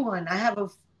have anyone. I have a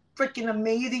freaking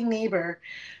amazing neighbor.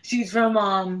 She's from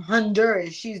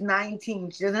Honduras. She's 19.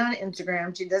 She doesn't have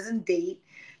Instagram. She doesn't date.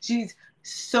 She's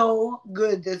so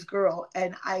good, this girl.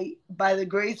 And I, by the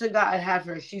grace of God, have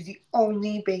her. She's the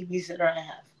only babysitter I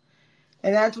have.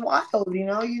 And that's wild, you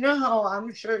know? You know how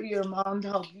I'm sure your mom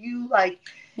helped you. Like,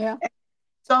 Yeah.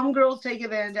 some girls take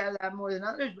advantage of that more than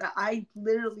others, but I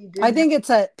literally I didn't have. think it's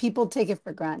a people take it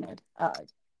for granted Oh,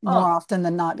 more often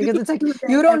than not you because it's like do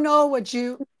you that. don't know what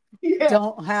you Yeah.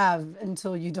 don't have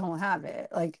until you don't have it.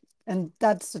 Like, and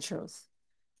that's the truth.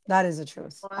 That is the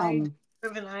truth. I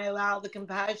serve and I allow the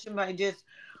compassion by just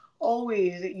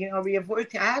always,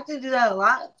 reinforcing. I have to do that a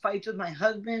lot. Fights with my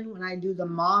husband when I do the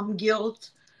mom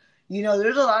guilt.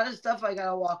 There's a lot of stuff I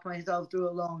gotta walk myself through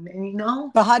alone. And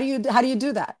But how do you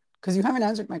do that? Because you haven't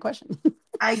answered my question.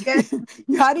 I guess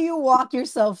How do you walk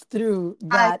yourself through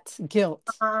I that guilt?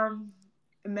 um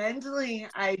mentally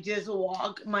I just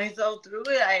walk myself through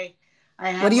it. I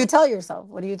What do have you tell yourself?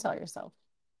 What do you tell yourself?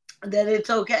 that it's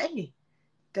okay,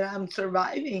 that I'm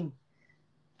surviving.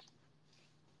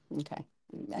 Okay.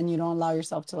 And you don't allow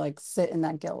yourself to like sit in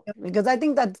that guilt because I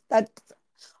think that's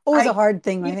always a I hard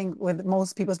thing, I think, with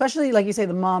most people, especially like you say,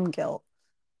 the mom guilt,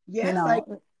 you yeah, like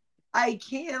know. I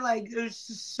can't, like, there's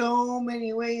so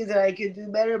many ways that I could do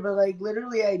better, but like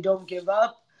literally I don't give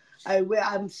up.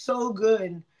 I'm so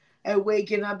good at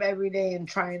waking up every day and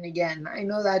trying again. I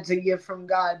know that's a gift from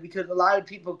God because a lot of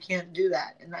people can't do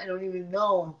that. And I don't even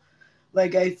know,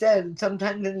 like I said,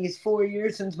 sometimes in these 4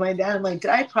 years since my dad, I'm like,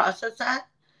 did I process that?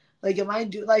 Like, am I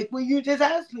do like what you just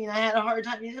asked me and I had a hard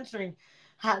time answering?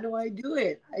 How do I do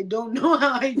it? I don't know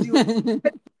how I do it.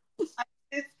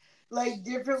 It's like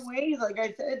different ways. Like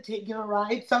I said, taking a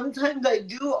ride. Sometimes I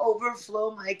do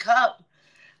overflow my cup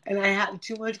and I have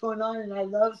too much going on. And I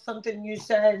love something you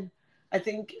said. I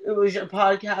think it was your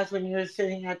podcast when you were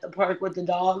sitting at the park with the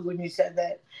dog when you said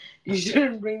that you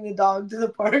shouldn't bring the dog to the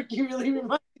park. You really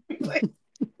reminded me. Like,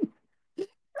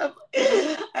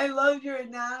 I love your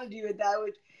analogy with that.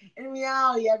 Which in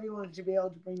reality, everyone should be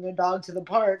able to bring their dog to the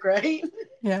park, right?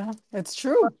 Yeah, it's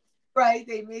true. Right?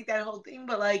 They make that whole thing,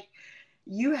 but like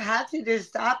you have to just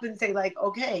stop and say, like,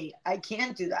 okay, I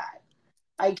can't do that.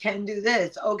 I can do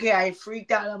this. Okay, I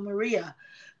freaked out on Maria.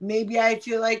 Maybe I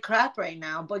feel like crap right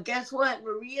now. But guess what?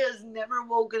 Maria's never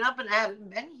woken up and I haven't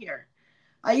been here.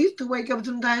 I used to wake up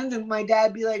sometimes and my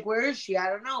dad be like, where is she? I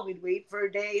don't know. We'd wait for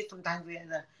a day. Sometimes we had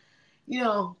a,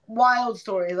 wild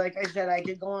story. Like I said, I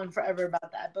could go on forever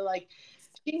about that. But like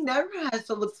she never has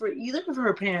to look for either of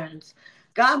her parents.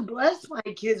 God bless my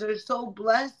kids. Are so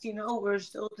blessed, we're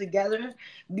still together.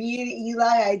 Me and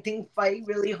Eli, I think, fight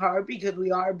really hard because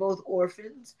we are both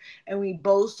orphans and we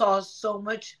both saw so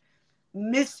much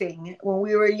missing when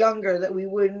we were younger that we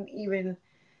wouldn't even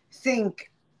think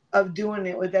of doing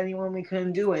it with anyone we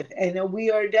couldn't do it. And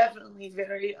we are definitely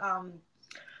very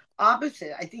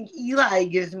opposite. I think Eli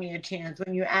gives me a chance.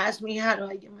 When you ask me how do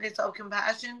I give myself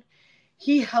compassion,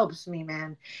 he helps me,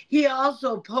 man. He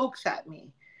also pokes at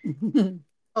me.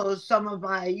 So some of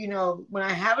my, when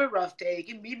I have a rough day, it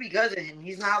can be because of him.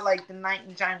 He's not like the knight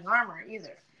in shining armor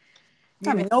either. I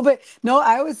You know, mean, no, but no,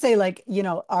 I always say like,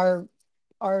 our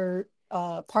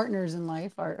partners in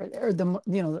life are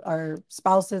or our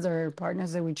spouses or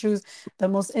partners that we choose, the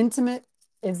most intimate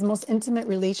is the most intimate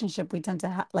relationship we tend to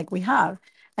have like we have.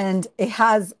 And it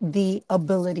has the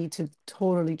ability to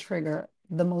totally trigger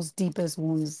the most deepest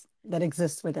wounds that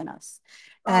exist within us.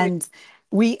 oh, yeah,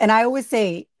 And I always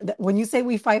say that when you say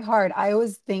we fight hard, I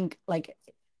always think like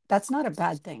that's not a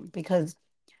bad thing because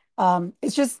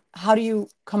it's just how do you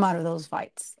come out of those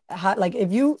fights? How, like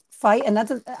if you fight, and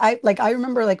I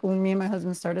remember like when me and my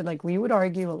husband started, like we would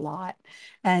argue a lot,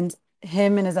 and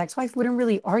him and his ex-wife wouldn't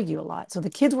really argue a lot. So the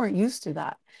kids weren't used to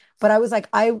that. But I was like,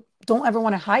 I don't ever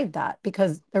want to hide that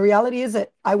because the reality is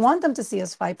that I want them to see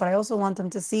us fight, but I also want them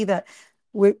to see that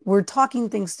we're talking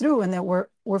things through and that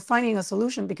we're finding a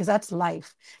solution because that's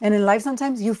life. And in life,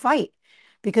 sometimes you fight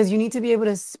because you need to be able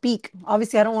to speak.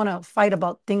 Obviously, I don't want to fight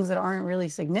about things that aren't really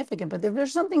significant, but if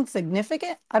there's something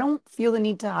significant, I don't feel the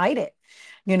need to hide it.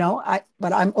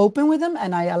 But I'm open with them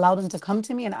and I allow them to come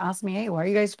to me and ask me, hey, why are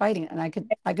you guys fighting? And I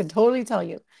could totally tell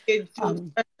you. kids to Um,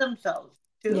 express themselves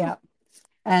too. yeah.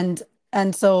 And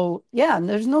and so yeah, and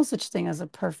there's no such thing as a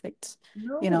perfect,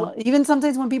 No, even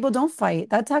sometimes when people don't fight,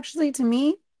 that's actually to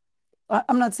me,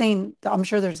 I'm not saying I'm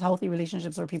sure there's healthy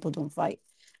relationships where people don't fight,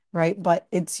 right? But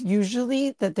it's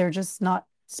usually that they're just not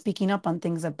speaking up on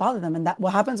things that bother them. And that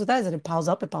what happens with that is that it piles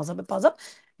up, it piles up, it piles up,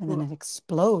 and then it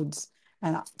explodes.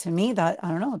 And to me, that I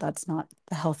don't know, that's not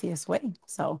the healthiest way.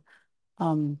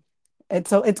 Um,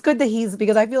 it's good that he's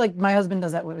because I feel like my husband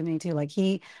does that with me too. Like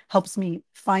he helps me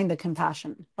find the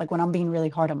compassion, like when I'm being really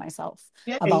hard on myself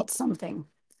yeah, about something.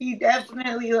 he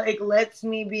definitely like lets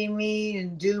me be me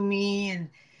and do me, and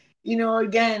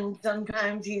Again,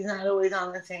 sometimes he's not always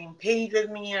on the same page with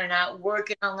me or not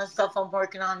working on the stuff I'm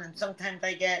working on. And sometimes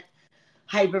I get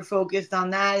hyper focused on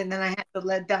that. And then I have to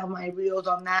let down my reels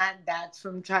on that. That's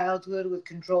from childhood with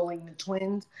controlling the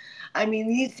twins. I mean,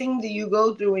 these things that you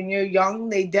go through when you're young,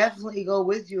 they definitely go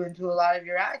with you into a lot of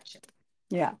your actions.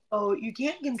 Yeah. So you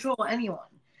can't control anyone.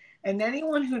 And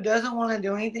anyone who doesn't want to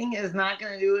do anything is not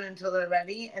going to do it until they're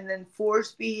ready. And then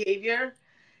forced behavior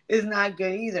is not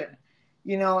good either.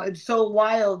 It's so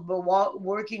wild, but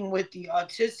working with the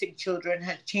autistic children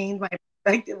has changed my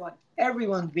perspective on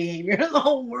everyone's behavior in the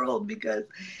whole world because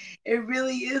it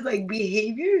really is like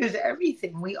behavior is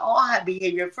everything. We all have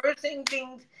behavior. First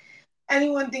things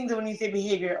anyone thinks of when you say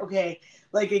behavior, okay,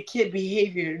 like a kid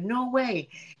behavior. No way.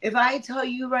 If I tell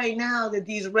you right now that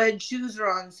these red shoes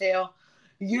are on sale,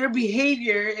 your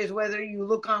behavior is whether you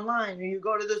look online or you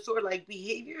go to the store. Like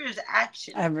behavior is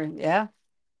action. Yeah,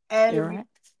 you're Every right.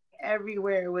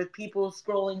 everywhere with people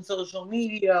scrolling social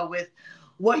media, with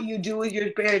what you do with your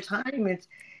spare time.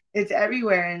 It's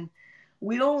everywhere, and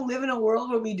we don't live in a world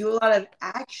where we do a lot of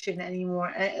action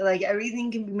anymore. Like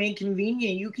everything can be made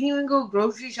convenient. You can even go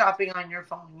grocery shopping on your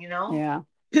phone. Yeah.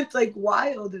 It's like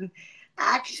wild, and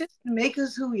actions make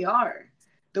us who we are.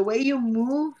 The way you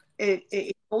move,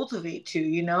 it cultivates you.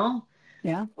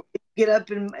 Yeah. Get up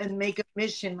and make a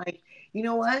mission. Like, you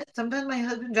know what? Sometimes my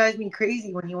husband drives me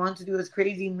crazy when he wants to do his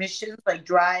crazy missions, like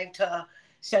drive to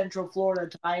Central Florida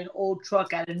to buy an old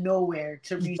truck out of nowhere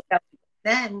to resell.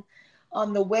 Then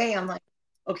on the way, I'm like,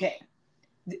 okay,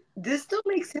 this still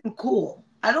makes him cool.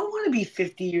 I don't want to be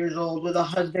 50 years old with a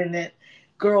husband that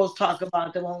girls talk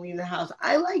about that won't leave the house.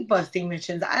 I like busting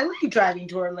missions. I like driving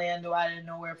to Orlando out of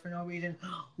nowhere for no reason.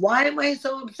 Why am I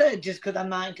so upset? Just because I'm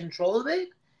not in control of it?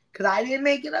 Because I didn't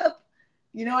make it up?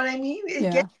 You know what I mean? It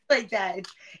Yeah. gets like that.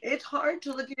 It's hard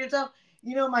to look at yourself.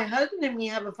 My husband and me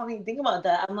have a funny thing about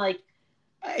that. I'm like,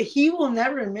 he will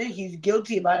never admit he's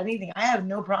guilty about anything. I have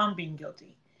no problem being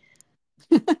guilty.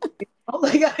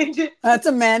 Like I just That's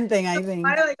a man thing, I I think.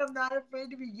 like I'm not afraid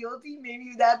to be guilty.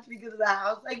 Maybe that's because of the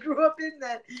house I grew up in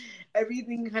that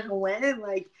everything kind of went and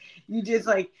like you just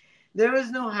like there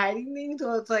was no hiding things.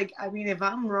 So it's like I mean, if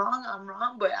I'm wrong, I'm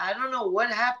wrong. But I don't know what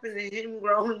happened to him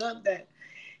growing up that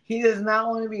he does not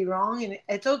want to be wrong, and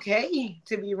it's okay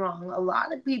to be wrong. A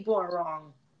lot of people are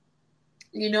wrong.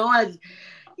 As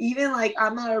even like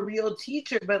I'm not a real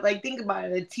teacher, but like think about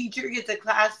it. A teacher gets a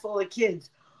class full of kids,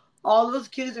 all those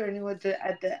kids are new at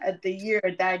the year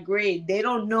at that grade. They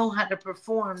don't know how to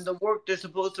perform the work they're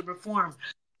supposed to perform.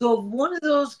 So if one of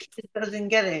those kids doesn't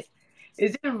get it,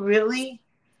 is it really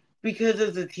because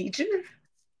of the teacher?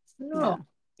 No, Yeah.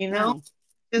 you know, No.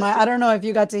 just I don't know if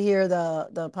you got to hear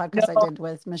the podcast I no. did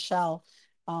with Michelle.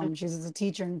 She's a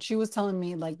teacher, and she was telling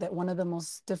me like that one of the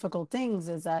most difficult things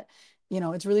is that,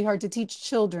 it's really hard to teach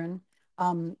children,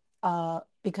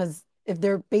 because if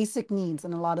their basic needs,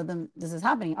 and a lot of them, this is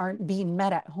happening, aren't being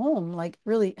met at home, like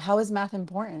really, how is math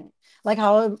important? Like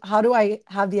how do I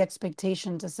have the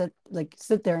expectation to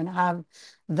sit there and have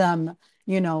them,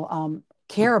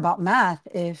 care about math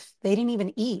if they didn't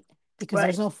even eat? Because Right.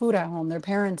 there's no food at home. Their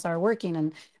parents are working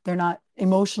and they're not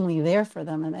emotionally there for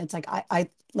them. And it's like I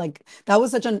like that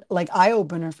was such an like eye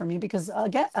opener for me because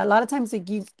again, a lot of times like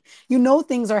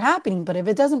things are happening, but if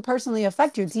it doesn't personally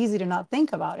affect you, it's easy to not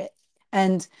think about it.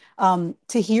 And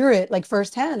to hear it like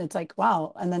firsthand, it's like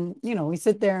wow. And then we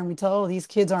sit there and we tell, oh, these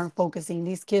kids aren't focusing,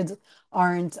 these kids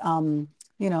aren't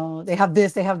they have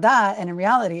this, they have that, and in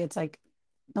reality, it's like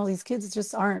no, these kids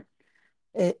just aren't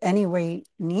anywhere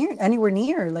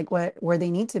near like where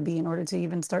they need to be in order to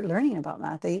even start learning about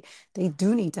math. They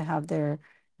do need to have their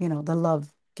the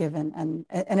love given, and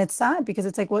it's sad because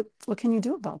it's like what can you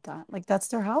do about that? Like that's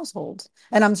their household,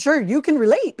 and I'm sure you can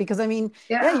relate because I mean,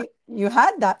 yeah, Yeah. you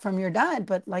had that from your dad,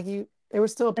 but like there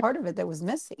was still a part of it that was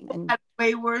missing. And That's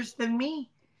way worse than me.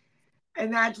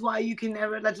 And that's why you can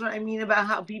never, that's what I mean about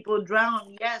how people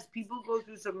drown. Yes, people go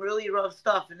through some really rough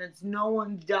stuff, and it's no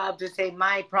one's job to say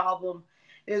my problem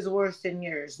is worse than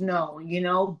yours.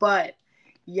 No, but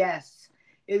yes,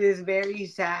 it is very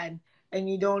sad. And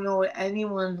you don't know what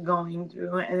anyone's going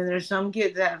through. And there's some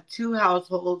kids that have two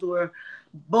households where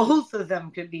both of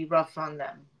them could be rough on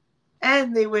them.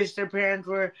 And they wish their parents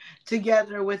were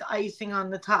together with icing on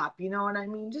the top. You know what I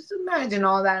mean? Just imagine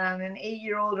all that on an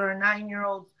 8-year old or a 9-year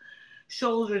old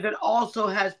shoulder that also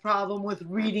has problem with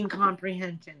reading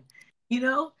comprehension.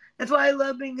 That's why I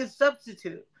love being a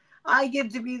substitute. I get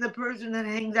to be the person that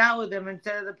hangs out with them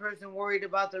instead of the person worried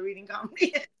about the reading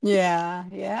comprehension. yeah,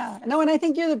 yeah. No, and I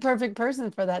think you're the perfect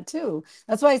person for that too.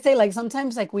 That's why I say like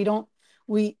sometimes like we don't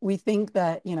we think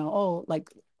that, oh, like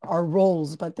our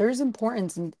roles, but there's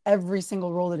importance in every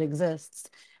single role that exists.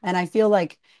 And I feel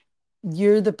like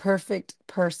you're the perfect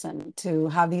person to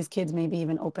have these kids maybe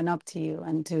even open up to you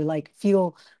and to like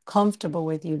feel comfortable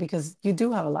with you because you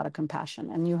do have a lot of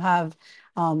compassion and you have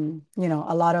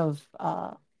a lot of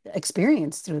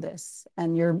experience through this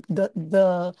and you're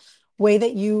the way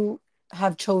that you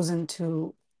have chosen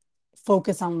to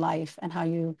focus on life and how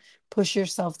you push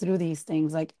yourself through these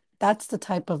things like that's the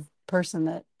type of person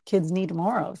that kids need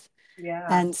more of. Yeah.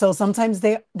 And so sometimes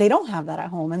they don't have that at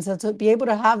home. And so to be able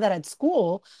to have that at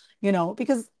school,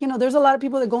 because there's a lot of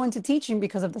people that go into teaching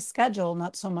because of the schedule,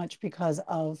 not so much because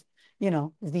of,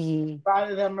 the A lot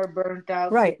of them are burnt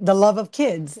out. right, the love of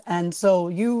kids. And so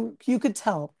you could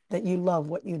tell that you love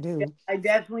what you do. I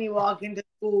definitely walk into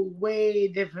school way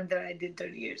different than I did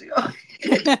 30 years ago.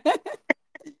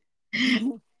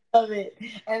 Love it.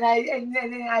 And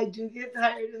then I do get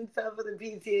tired and stuff with the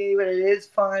PTA, but it is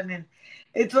fun and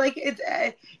it's like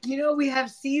we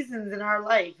have seasons in our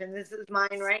life and this is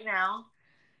mine right now.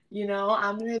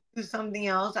 I'm gonna do something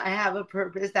else. I have a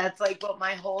purpose. That's like what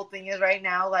my whole thing is right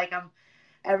now. Like I'm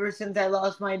ever since I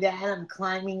lost my dad, I'm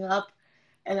climbing up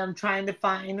and I'm trying to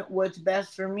find what's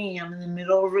best for me. I'm in the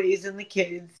middle of raising the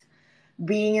kids.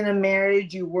 Being in a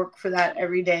marriage, you work for that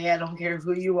every day. I don't care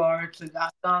who you are. It's the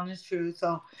God's honest truth.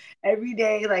 So every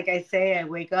day, like I say, I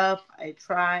wake up, I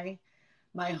try.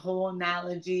 My whole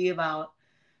analogy about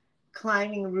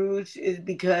climbing roots is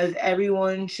because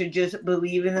everyone should just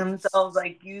believe in themselves.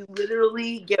 Like you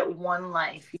literally get one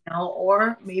life,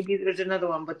 or maybe there's another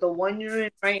one, but the one you're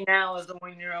in right now is the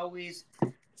one you're always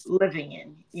living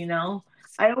in.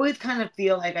 I always kind of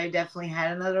feel like I definitely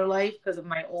had another life because of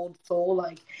my old soul.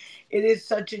 Like, it is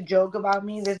such a joke about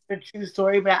me. This is a true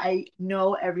story, but I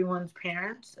know everyone's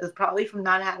parents. It's probably from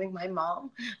not having my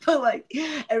mom. But, like,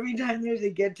 every time there's a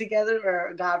get together,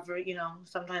 or God for,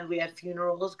 sometimes we have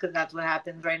funerals because that's what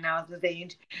happens right now at this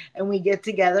age, and we get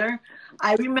together.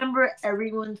 I remember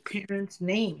everyone's parents'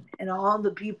 name, and all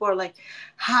the people are like,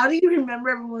 how do you remember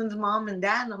everyone's mom and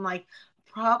dad? And I'm like,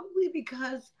 probably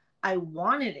because I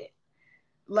wanted it.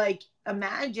 Like,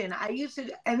 imagine, I used to,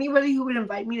 anybody who would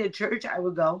invite me to church, I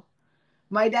would go.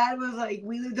 My dad was like,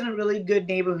 we lived in a really good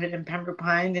neighborhood in Pembroke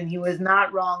Pines, and he was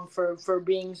not wrong for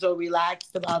being so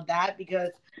relaxed about that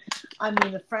because I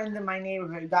mean, the friends in my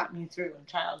neighborhood got me through in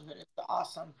childhood. It's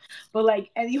awesome. But like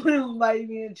anyone who invited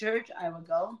me to church, I would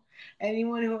go.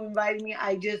 Anyone who invited me,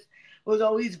 I just was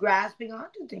always grasping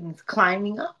onto things,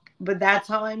 climbing up. But that's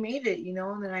how I made it.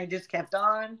 And then I just kept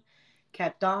on,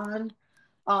 kept on.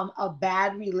 A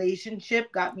bad relationship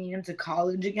got me into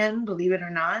college again, believe it or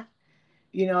not.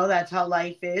 That's how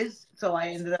life is. So I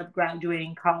ended up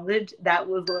graduating college. That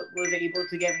was what was able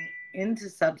to get me into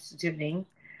substituting,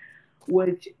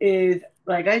 which is,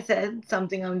 like I said,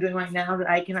 something I'm doing right now that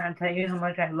I cannot tell you how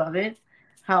much I love it,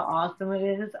 how awesome it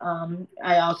is.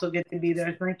 I also get to be there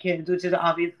with my kids, which is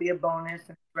obviously a bonus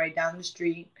and right down the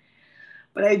street.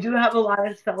 But I do have a lot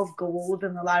of self goals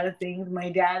and a lot of things. My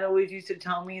dad always used to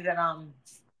tell me that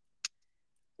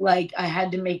like I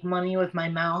had to make money with my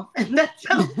mouth, and that's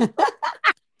how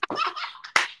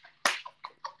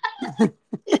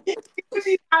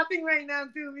he's laughing right now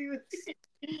too.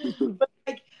 But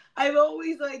like I've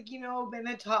always been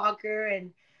a talker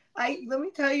and I let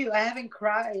me tell you, I haven't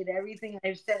cried everything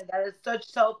I've said. That is such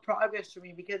self progress for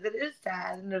me because it is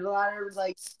sad and there's a lot of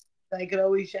like I could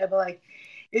always shed, but like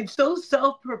it's so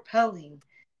self propelling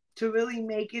to really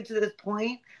make it to this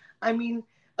point. I mean,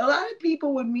 a lot of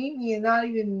people would meet me and not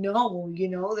even know,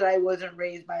 that I wasn't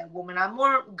raised by a woman. I'm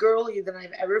more girly than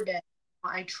I've ever been.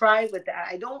 I try with that.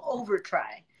 I don't over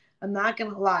try. I'm not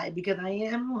gonna lie because I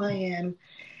am who I am,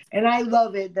 and I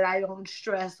love it that I don't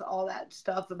stress all that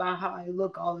stuff about how I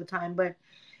look all the time. But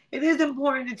it is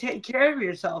important to take care of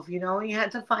yourself. You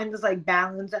have to find this like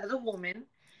balance as a woman.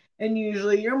 And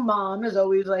usually your mom is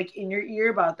always like in your ear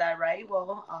about that, right?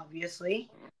 Well, obviously.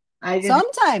 I didn't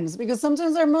Sometimes, because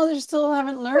sometimes our mothers still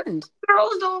haven't learned.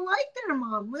 girls don't like their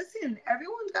mom. Listen,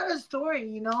 everyone's got a story.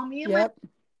 Me and my Yep.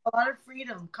 a lot of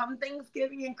freedom. Come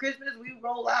Thanksgiving and Christmas, we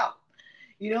roll out.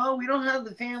 We don't have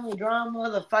the family drama,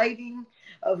 the fighting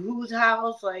of whose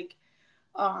house. Like,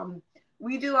 um,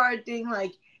 we do our thing.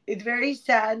 Like, it's very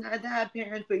sad not to have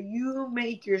parents, but you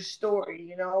make your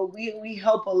story. We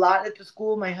help a lot at the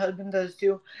school. My husband does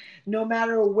too. No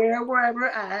matter where we're ever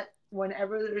at,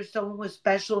 whenever there's someone with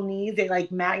special needs, they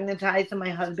like magnetize to my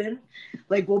husband.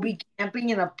 Like, we'll be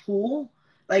camping in a pool,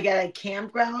 like at a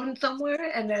campground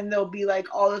somewhere, and then there'll be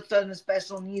like all of a sudden a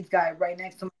special needs guy right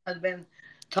next to my husband.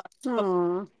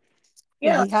 Aw.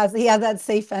 Yeah, Yeah, he has that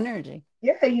safe energy.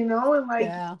 yeah, and like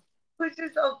Yeah. push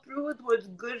yourself through with what's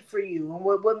good for you and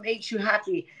what makes you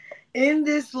happy. In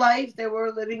this life that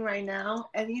we're living right now,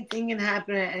 anything can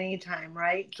happen at any time,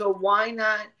 right? So why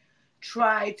not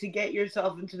try to get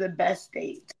yourself into the best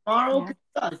state? Tomorrow Yeah. could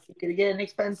suck. You could get an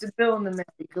expensive bill in the mail.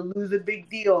 You could lose a big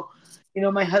deal. You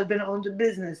know, my husband owns a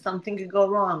business. Something could go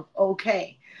wrong.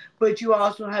 Okay. But you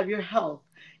also have your health,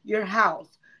 your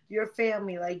house, your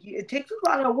family. Like, it takes a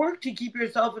lot of work to keep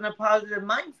yourself in a positive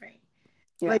mind frame.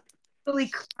 Yeah. Like, really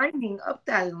climbing up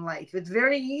that in life. It's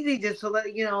very easy just to let,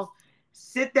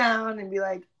 sit down and be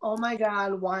like, oh my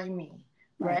God, why me?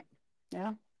 Right? Right.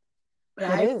 Yeah. But It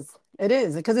I, is. It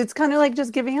is because it's kind of like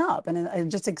just giving up and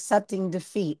just accepting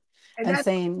defeat and and that's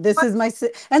saying, this is my,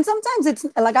 and sometimes it's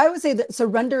like I would say that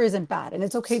surrender isn't bad. And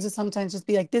it's okay to sometimes just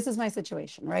be like, this is my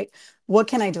situation, right? What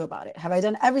can I do about it? Have I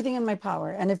done everything in my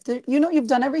power? And if you know you've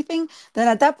done everything, then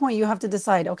at that point you have to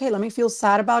decide, okay, let me feel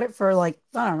sad about it for like,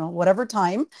 I don't know, whatever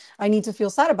time I need to feel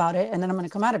sad about it. And then I'm going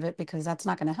to come out of it because that's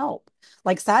not going to help.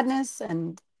 Like sadness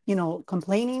and,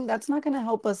 complaining, that's not going to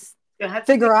help us you have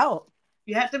to figure make out.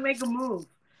 you have to make a move.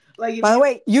 Like if By the you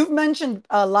way, you've mentioned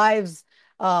lives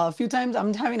a few times.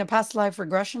 I'm having a past life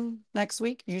regression next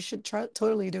week. You should try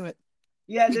totally do it.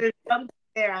 Yeah, there's something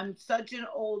there. I'm such an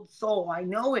old soul. I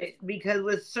know it because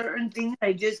with certain things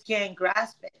I just can't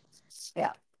grasp it. Yeah,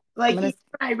 I'm Like gonna. even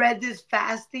when I read this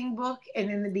fasting book, and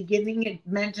in the beginning it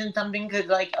mentioned something because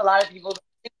like a lot of people don't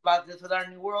think about this with our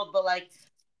new world, but like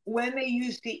when they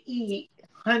used to eat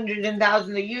hundreds and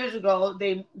thousands of years ago,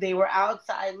 they were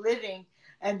outside living,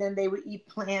 and then they would eat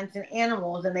plants and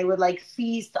animals, and they would like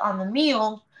feast on the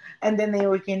meal, and then they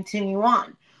would continue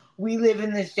on. We live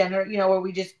in this where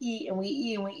we just eat and we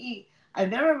eat and we eat. I've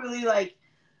never really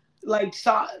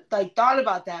thought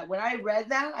about that. When I read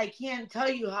that, I can't tell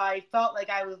you how I felt like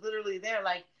I was literally there.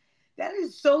 Like that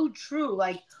is so true.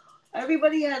 Like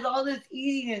everybody has all this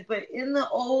easiness, but in the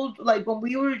old, like when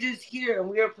we were just here and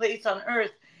we were placed on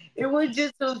earth, it was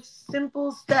just those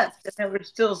simple steps. And there was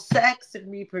still sex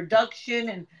and reproduction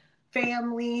and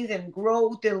families and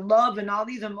growth and love and all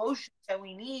these emotions that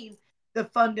we need, the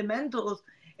fundamentals.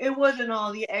 It wasn't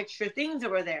all the extra things that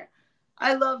were there.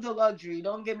 I love the luxury.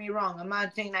 Don't get me wrong. I'm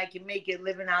not saying I can make it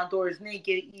living outdoors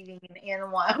naked, eating an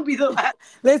animal. I'll be the last.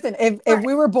 Listen, if But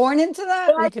we were born into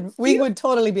that, I we feel, would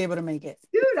totally be able to make it.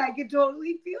 dude, I can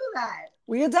totally feel that.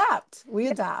 We adapt. We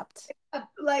Yeah, adapt.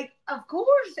 like of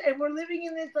course. And we're living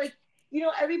in this like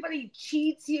everybody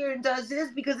cheats here and does this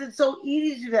because it's so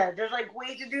easy to do that. There's like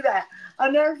ways to do that.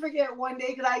 I'll never forget one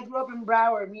day because I grew up in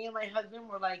Broward. Me and my husband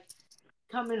were like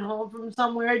coming home from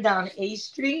somewhere down A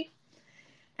Street.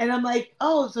 And I'm like,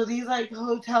 oh, so these like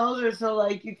hotels are so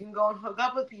like you can go and hook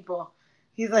up with people.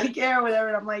 He's like, yeah, whatever.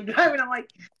 And I'm like driving. I'm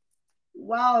like,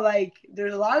 wow, like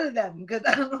there's a lot of them because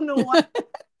I don't know why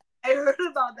I heard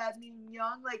about that being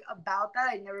young, like about that.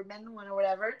 I'd never been to one or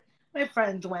whatever. My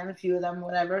friends went, a few of them,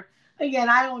 whatever. Again,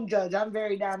 I don't judge. I'm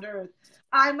very down to earth.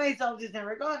 I myself just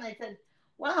never gone. I said,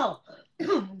 wow,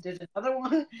 there's another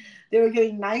one. They were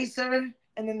getting nicer,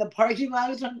 and then the parking lot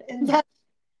was on the inside.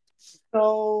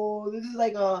 So this is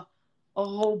like a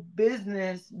whole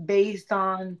business based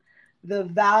on the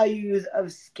values of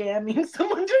scamming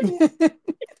someone to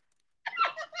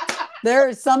There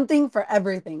is something for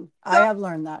everything. I not, have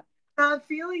learned that. not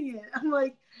feeling it. I'm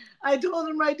like, I told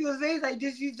him right to his face, I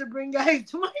just used to bring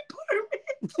guys to my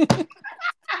apartment.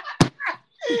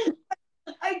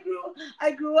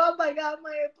 I grew up. I got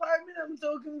my apartment. I'm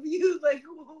so confused. Like,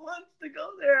 who wants to go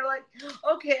there? Like,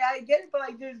 okay, I get it, but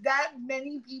like, there's that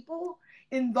many people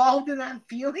involved in that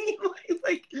feeling.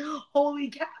 like, holy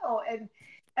cow! And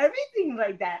everything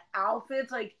like that.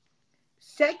 Outfits, like,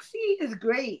 sexy is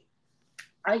great.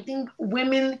 I think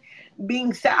women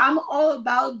being sad, I'm all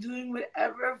about doing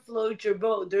whatever floats your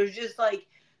boat. There's just like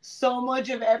so much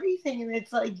of everything, and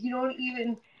it's like you don't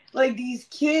even like these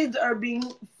kids are being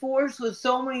forced with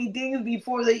so many things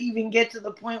before they even get to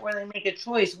the point where they make a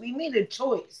choice. We made a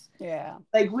choice. Yeah.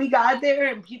 Like we got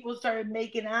there and people started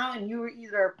making out, and you were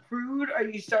either a prude or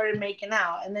you started making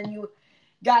out, and then you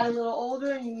got a little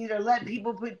older and you either let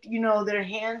people put their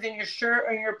hands in your shirt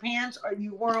or in your pants or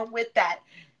you weren't with that.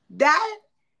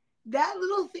 That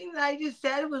little thing that I just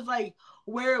said was like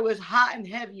where it was hot and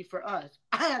heavy for us.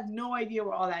 I have no idea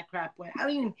where all that crap went. I don't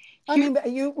even I hear. mean,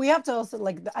 but we have to also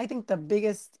like, I think the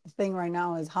biggest thing right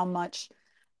now is how much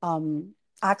um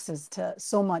access to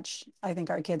so much I think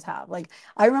our kids have. Like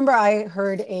I remember a I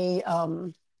heard a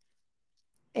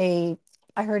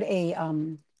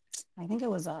I think it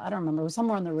was I don't remember, it was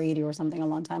somewhere on the radio or something a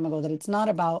long time ago that it's not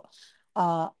about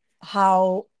uh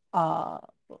how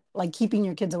like keeping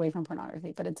your kids away from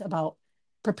pornography, but it's about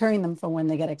preparing them for when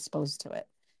they get exposed to it.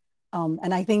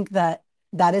 And I think that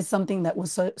that is something that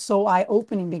was so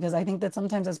eye-opening because I think that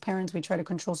sometimes as parents we try to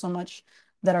control so much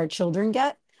that our children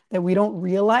get that we don't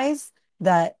realize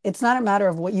that it's not a matter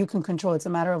of what you can control. It's a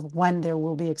matter of when they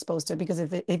will be exposed to it. Because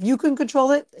if you can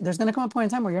control it, there's going to come a point in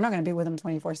time where you're not going to be with them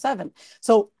 24/7.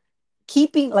 So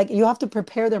keeping like you have to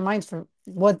prepare their minds for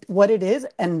what it is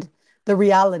and the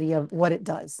reality of what it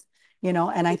does,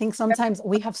 and I think sometimes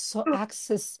we have so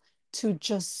access to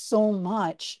just so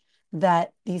much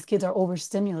that these kids are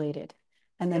overstimulated,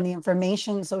 and then Yep. the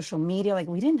information, social media, like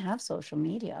we didn't have social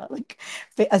media, like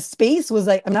a space was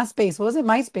like, I'm not space, what was it,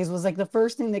 MySpace was like the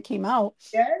first thing that came out.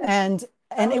 Yes.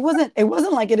 And it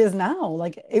wasn't like it is now.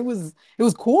 Like it was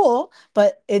cool,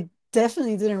 but it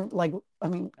definitely didn't, like, I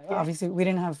mean, Yeah. obviously we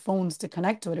didn't have phones to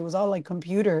connect to it. It was all like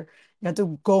computer. You had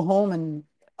to go home and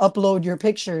upload your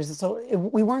pictures. So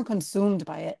we weren't consumed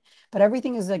by it. But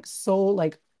everything is like so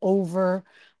like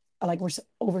like we're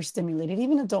overstimulated.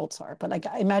 Even adults are. But like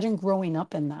I imagine growing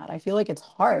up in that. I feel like it's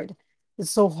hard. It's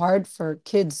so hard for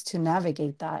kids to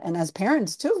navigate that. And as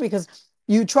parents too, because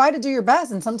you try to do your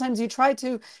best and sometimes you try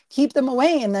to keep them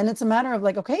away. And then it's a matter of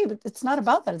like, okay, but it's not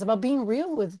about that. It's about being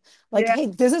real with like, Yeah. hey,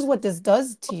 this is what this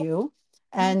does to you.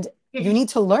 And you Communication. need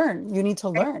to learn. You need to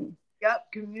learn.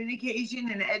 Yep. Communication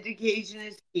and education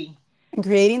is key. And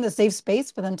creating the safe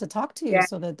space for them to talk to you Yeah.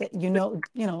 so that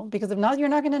because if not, you're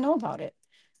not going to know about it.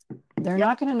 They're Yep.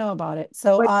 not going to know about it.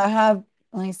 So But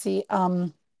let me see.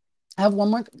 I have one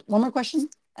more question.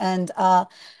 And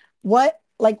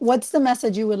what's the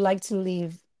message you would like to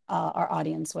leave our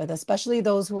audience with, especially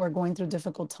those who are going through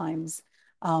difficult times,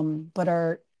 but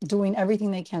are doing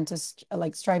everything they can to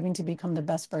like striving to become the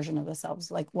best version of themselves?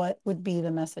 Like, what would be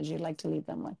the message you'd like to leave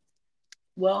them with?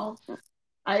 well,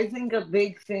 I think a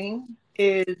big thing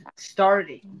is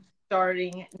starting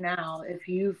now. If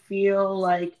you feel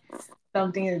like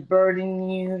something is burdening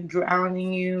you,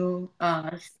 drowning you,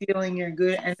 stealing your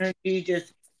good energy,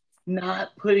 just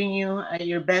not putting you at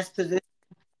your best position,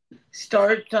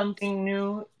 start something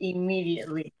new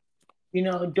immediately.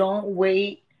 Don't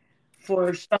wait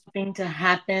for something to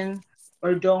happen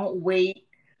or don't wait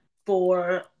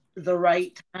for the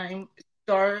right time.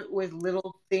 Start with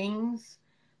little things.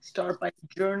 Start by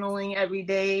journaling every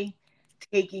day,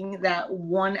 taking that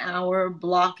 1 hour,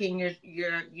 blocking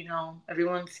your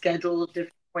everyone's schedule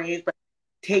different ways, but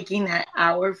taking that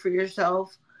hour for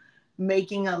yourself,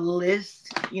 making a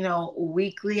list,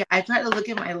 weekly. I try to look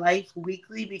at my life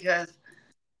weekly because,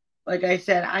 like I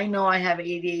said, I know I have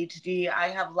ADHD. I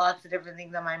have lots of different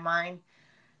things on my mind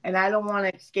and I don't want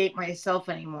to escape myself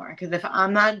anymore. Because if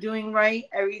I'm not doing right,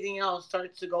 everything else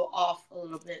starts to go off a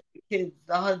little bit. The kids,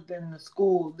 the husband, the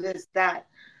school, this, that.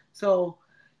 So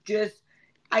just,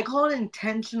 I call it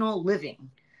intentional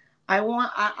living.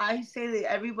 I say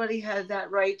that everybody has that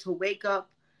right to wake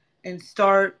up and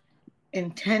start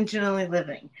intentionally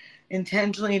living,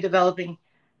 intentionally developing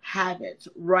habits.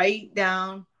 Write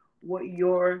down what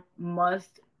your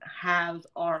must haves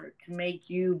are to make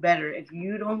you better. If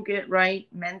you don't get right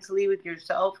mentally with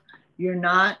yourself, you're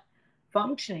not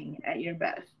functioning at your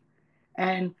best.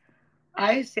 And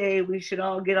I say we should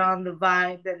all get on the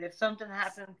vibe that if something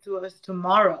happens to us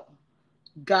tomorrow,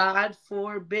 God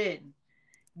forbid,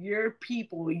 your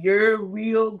people, your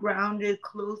real grounded,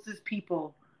 closest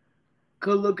people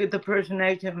could look at the person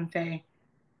next to him and say,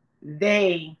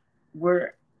 they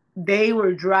were they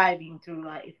were driving through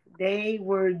life. They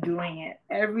were doing it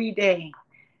every day.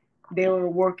 They were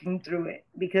working through it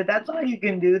because that's all you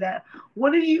can do. That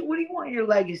what do you want your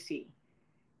legacy?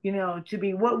 To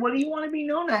be what do you want to be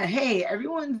known as? Hey,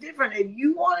 everyone's different. If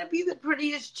you want to be the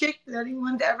prettiest chick that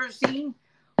anyone's ever seen,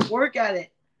 work at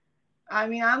it. I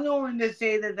mean, I'm no one to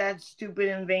say that that's stupid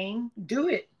and vain. Do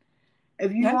it.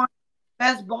 If you Yeah. want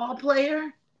best ball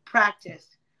player,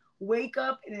 practice. Wake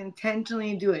up and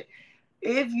intentionally do it.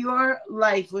 If your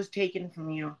life was taken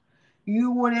from you,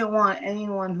 you wouldn't want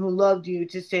anyone who loved you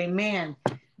to say, man,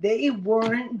 they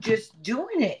weren't just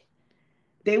doing it.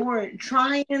 They weren't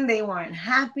trying, they weren't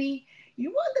happy. You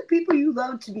want the people you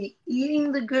love to be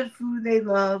eating the good food they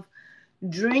love,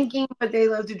 drinking what they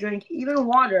love to drink, even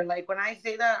water. Like when I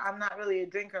say that, I'm not really a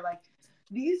drinker. Like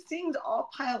these things all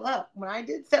pile up. When I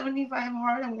did 75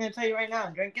 hard, I'm going to tell you right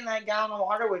now, drinking that gallon of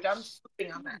water, which I'm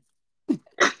slipping on that.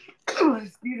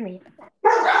 Excuse me.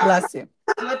 Bless you.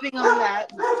 Slipping on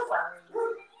that.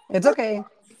 It's okay.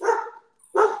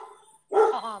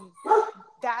 Um,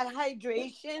 that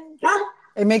hydration,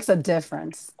 It makes a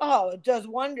difference. oh, it does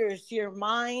wonders to your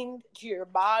mind, to your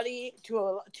body,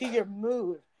 to your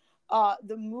mood.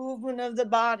 The movement of the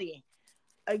body.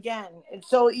 Again, it's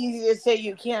so easy to say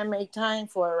you can't make time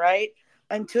for it, right?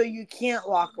 Until you can't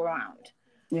walk around,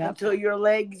 Yep. until your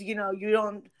legs, you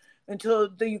don't, until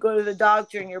you go to the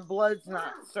doctor and your blood's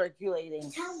not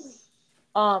circulating.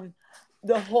 Um,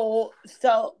 the whole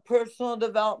self personal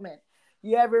development.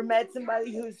 You ever met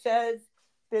somebody who says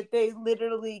that they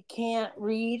literally can't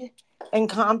read and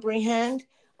comprehend?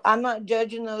 I'm not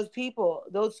judging those people.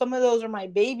 Those some of those are my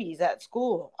babies at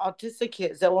school, autistic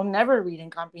kids that will never read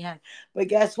and comprehend. But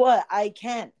guess what? I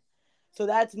can. So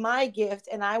that's my gift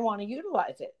and I want to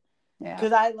utilize it Yeah.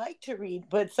 because I like to read,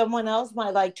 but someone else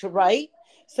might like to write.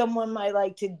 Someone might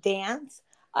like to dance.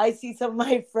 I see some of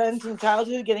my friends from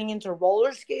childhood getting into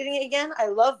roller skating again. I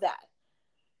love that.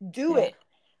 Do Yeah. it.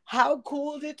 How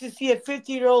cool is it to see a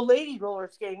 50-year-old lady roller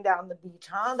skating down the beach,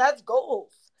 huh? That's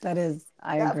goals. That is,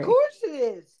 I Of agree. course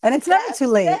it is. And it's never too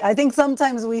That's late. I think sexy.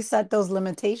 sometimes we set those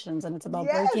limitations and it's about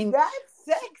Yes, breaking. that's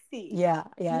sexy. Yeah,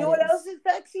 You yeah, know it what else is. is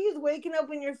sexy? Is waking up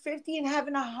when you're 50 and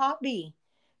having a hobby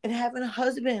and having a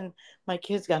husband. My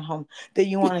kids got home that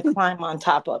you want to climb on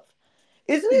top of.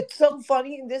 Isn't it so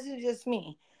funny? And this is just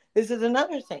me. This is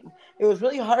another thing. It was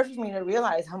really hard for me to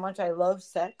realize how much I love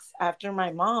sex after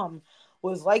my mom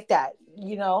was like that.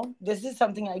 You know, this is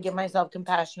something I give myself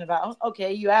compassion about.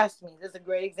 Okay, you asked me. This is a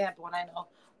great example, and I know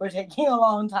we're taking a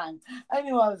long time. I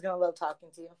knew I was going to love talking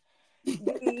to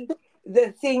you.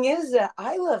 The thing is that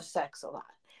I love sex a lot.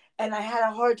 And I had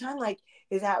a hard time like,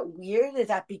 is that weird? Is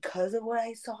that because of what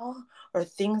I saw or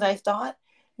things I thought?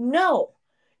 No.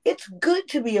 It's good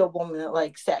to be a woman that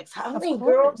likes sex. How Of many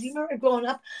girls do you course. remember growing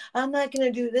up? I'm not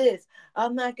gonna do this.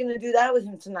 I'm not gonna do that with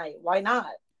him tonight. Why not?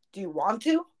 Do you want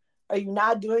to? Are you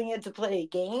not doing it to play a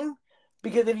game?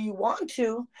 Because if you want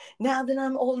to, now that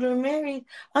I'm older and married,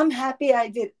 I'm happy I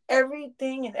did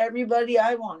everything and everybody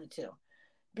I wanted to.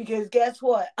 Because guess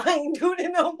what? I ain't doing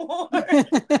it no more.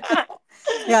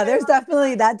 Yeah, And there's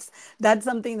definitely that's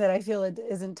something that I feel it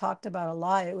isn't talked about a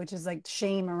lot, which is like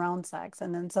shame around sex.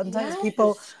 And then sometimes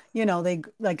people, yes. they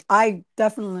like I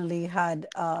definitely had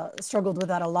struggled with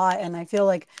that a lot. And I feel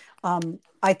like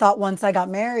I thought once I got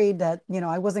married that,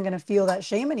 I wasn't going to feel that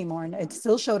shame anymore. And it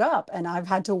still showed up and I've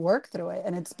had to work through it.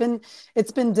 And it's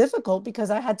been difficult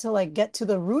because I had to like get to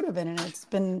the root of it. And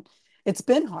it's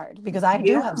been hard because I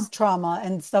do have Yeah. trauma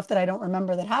and stuff that I don't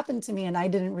remember that happened to me. And I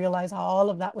didn't realize how all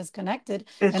of that was connected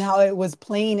and It's how it was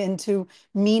playing into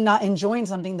me not enjoying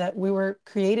something that we were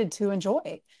created to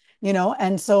enjoy.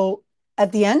 And so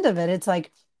at the end of it, it's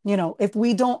like, if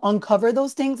we don't uncover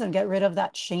those things and get rid of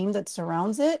that shame that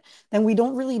surrounds it, then we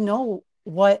don't really know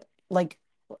like,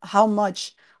 how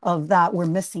much of that we're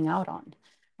missing out on.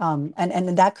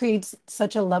 And that creates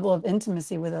such a level of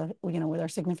intimacy with our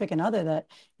significant other that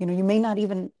you may not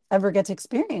even ever get to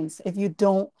experience if you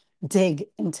don't dig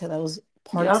into those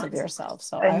parts yep. of yourself.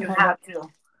 So And I you have to.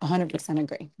 100%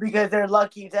 agree. Because they're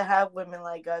lucky to have women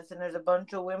like us. And there's a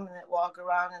bunch of women that walk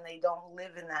around and they don't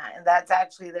live in that. And that's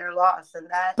actually their loss. And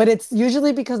that, But it's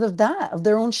usually because of that, of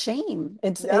their own shame.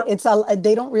 yep.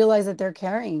 They don't realize that they're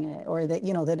carrying it, or that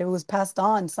it was passed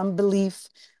on some belief,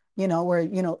 where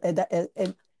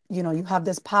you have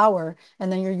this power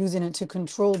and then you're using it to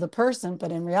control the person,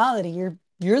 but in reality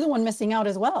you're the one missing out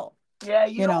as well. Yeah,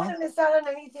 you You don't want know, to miss out on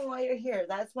anything while you're here.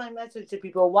 That's my message to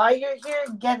people. While you're here,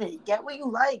 get it. Get what you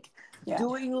like. yeah. Do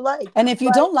what you like. And if you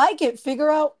But don't like it, figure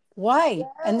out why,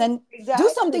 and yes, then do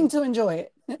something exactly. to enjoy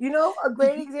it. You know, a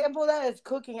great example of that is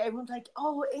cooking. Everyone's like,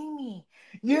 "Oh, Amy,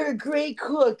 you're a great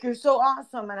cook. You're so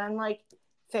awesome." And I'm like,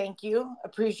 "Thank you.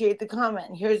 Appreciate the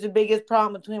comment. Here's the biggest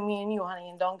problem between me and you,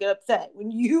 honey, and don't get upset. When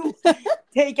you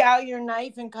take out your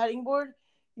knife and cutting board,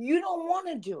 you don't want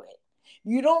to do it.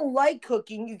 You don't like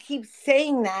cooking. You keep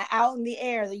saying that out in the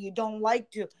air that you don't like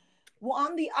to. Well,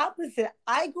 I'm the opposite.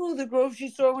 I go to the grocery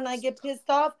store when I get pissed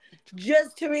off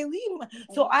just to relieve my,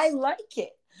 so I like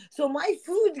it. So my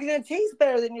food's gonna taste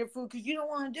better than your food because you don't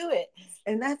want to do it.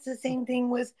 And that's the same thing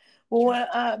with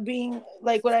being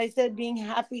like what I said, being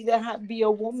happy to be a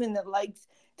woman that likes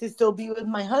to still be with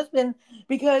my husband.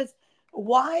 Because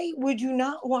why would you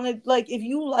not want to, like, if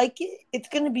you like it, it's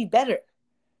gonna be better.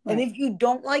 And Right. if you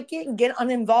don't like it, get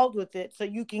uninvolved with it so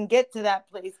you can get to that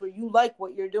place where you like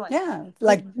what you're doing. Yeah, Because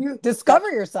like you discover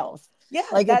that's yourself. yeah,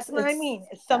 Like that's what I it's mean.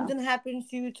 If yeah. something happens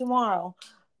to you tomorrow,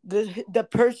 the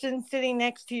person sitting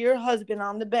next to your husband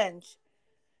on the bench,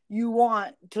 you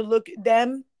want to look at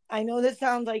them. I know this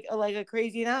sounds like a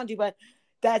crazy analogy, but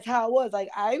that's how it was. Like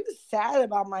I was sad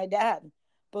about my dad,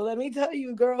 but let me tell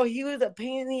you, girl, he was a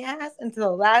pain in the ass until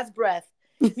the last breath.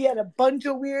 He had a bunch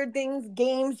of weird things,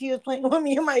 games he was playing with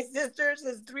me and my sisters,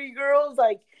 his three girls.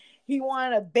 Like he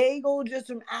wanted a bagel, just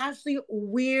some Ashley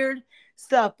weird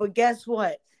stuff. But guess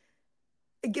what?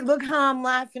 Look how I'm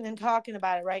laughing and talking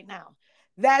about it right now.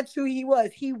 That's who he was.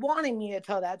 He wanted me to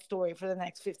tell that story for the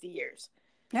next 50 years.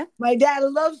 Yeah. My dad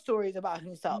loved stories about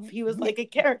himself. He was like a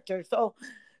character. So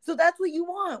that's what you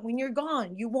want when you're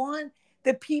gone. You want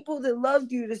the people that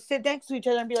loved you to sit next to each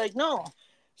other and be like, no,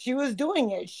 she was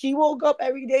doing it. She woke up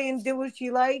every day and did what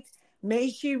she liked. May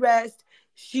she rest.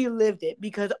 She lived it,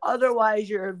 because otherwise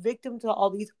you're a victim to all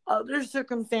these other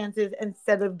circumstances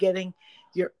instead of getting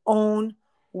your own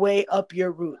way up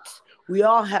your roots. We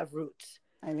all have roots.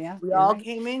 Yeah, We you're all right.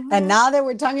 came in And here. now that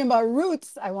we're talking about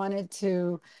roots, I wanted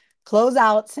to close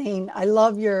out saying I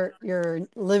love your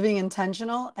living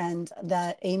intentional, and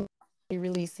that Amy will be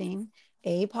releasing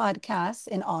a podcast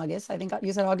in August. I think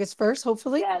you said August 1st,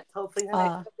 hopefully. Yes, hopefully in the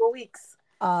next Uh, couple of weeks.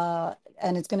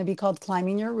 and it's going to be called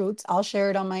Climbing Your Roots. I'll share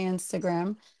it on my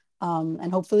Instagram.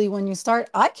 And hopefully when you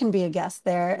start, I can be a guest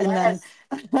there, and then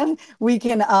Yes. we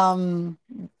can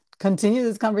continue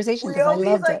this conversation We because I always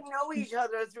loved like it. know each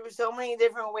other through so many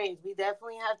different ways. We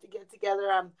definitely have to get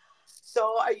together.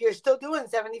 So you're still doing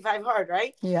 75 hard,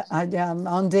 right? Yeah, I'm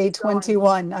on day Keep going.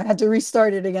 21. I had to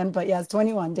restart it again, but yes,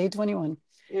 21, day 21.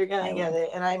 You're gonna I get will. it,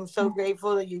 and I'm so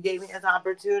grateful that you gave me this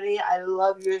opportunity. I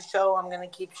love your show. I'm gonna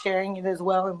keep sharing it as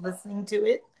well and listening to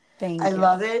it. I Thank you.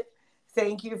 love it.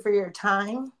 Thank you for your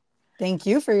time. Thank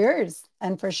you for yours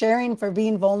and for sharing, for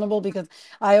being vulnerable, because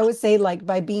I always say, like,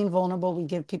 by being vulnerable, we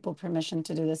give people permission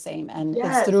to do the same. And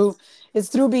Yes, it's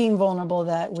through being vulnerable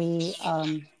that we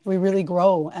really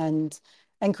grow and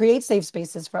create safe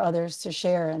spaces for others to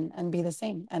share and be the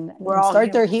same we're and all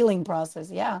start their human. healing process.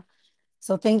 Yeah.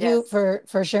 So thank you Yes,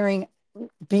 for sharing,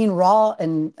 being raw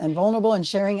and vulnerable, and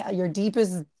sharing your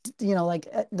deepest, like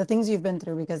the things you've been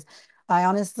through, because I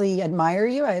honestly admire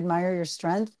you. I admire your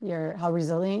strength, your how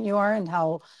resilient you are, and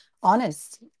how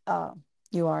honest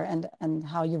you are, and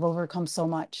how you've overcome so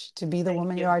much to be the thank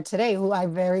woman you you. are today, who I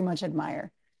very much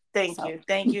admire. Thank So, you.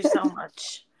 Thank you so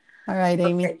much. all right,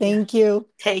 Amy, Okay, thank you.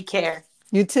 take care.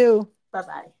 You too. Bye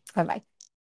bye. Bye bye.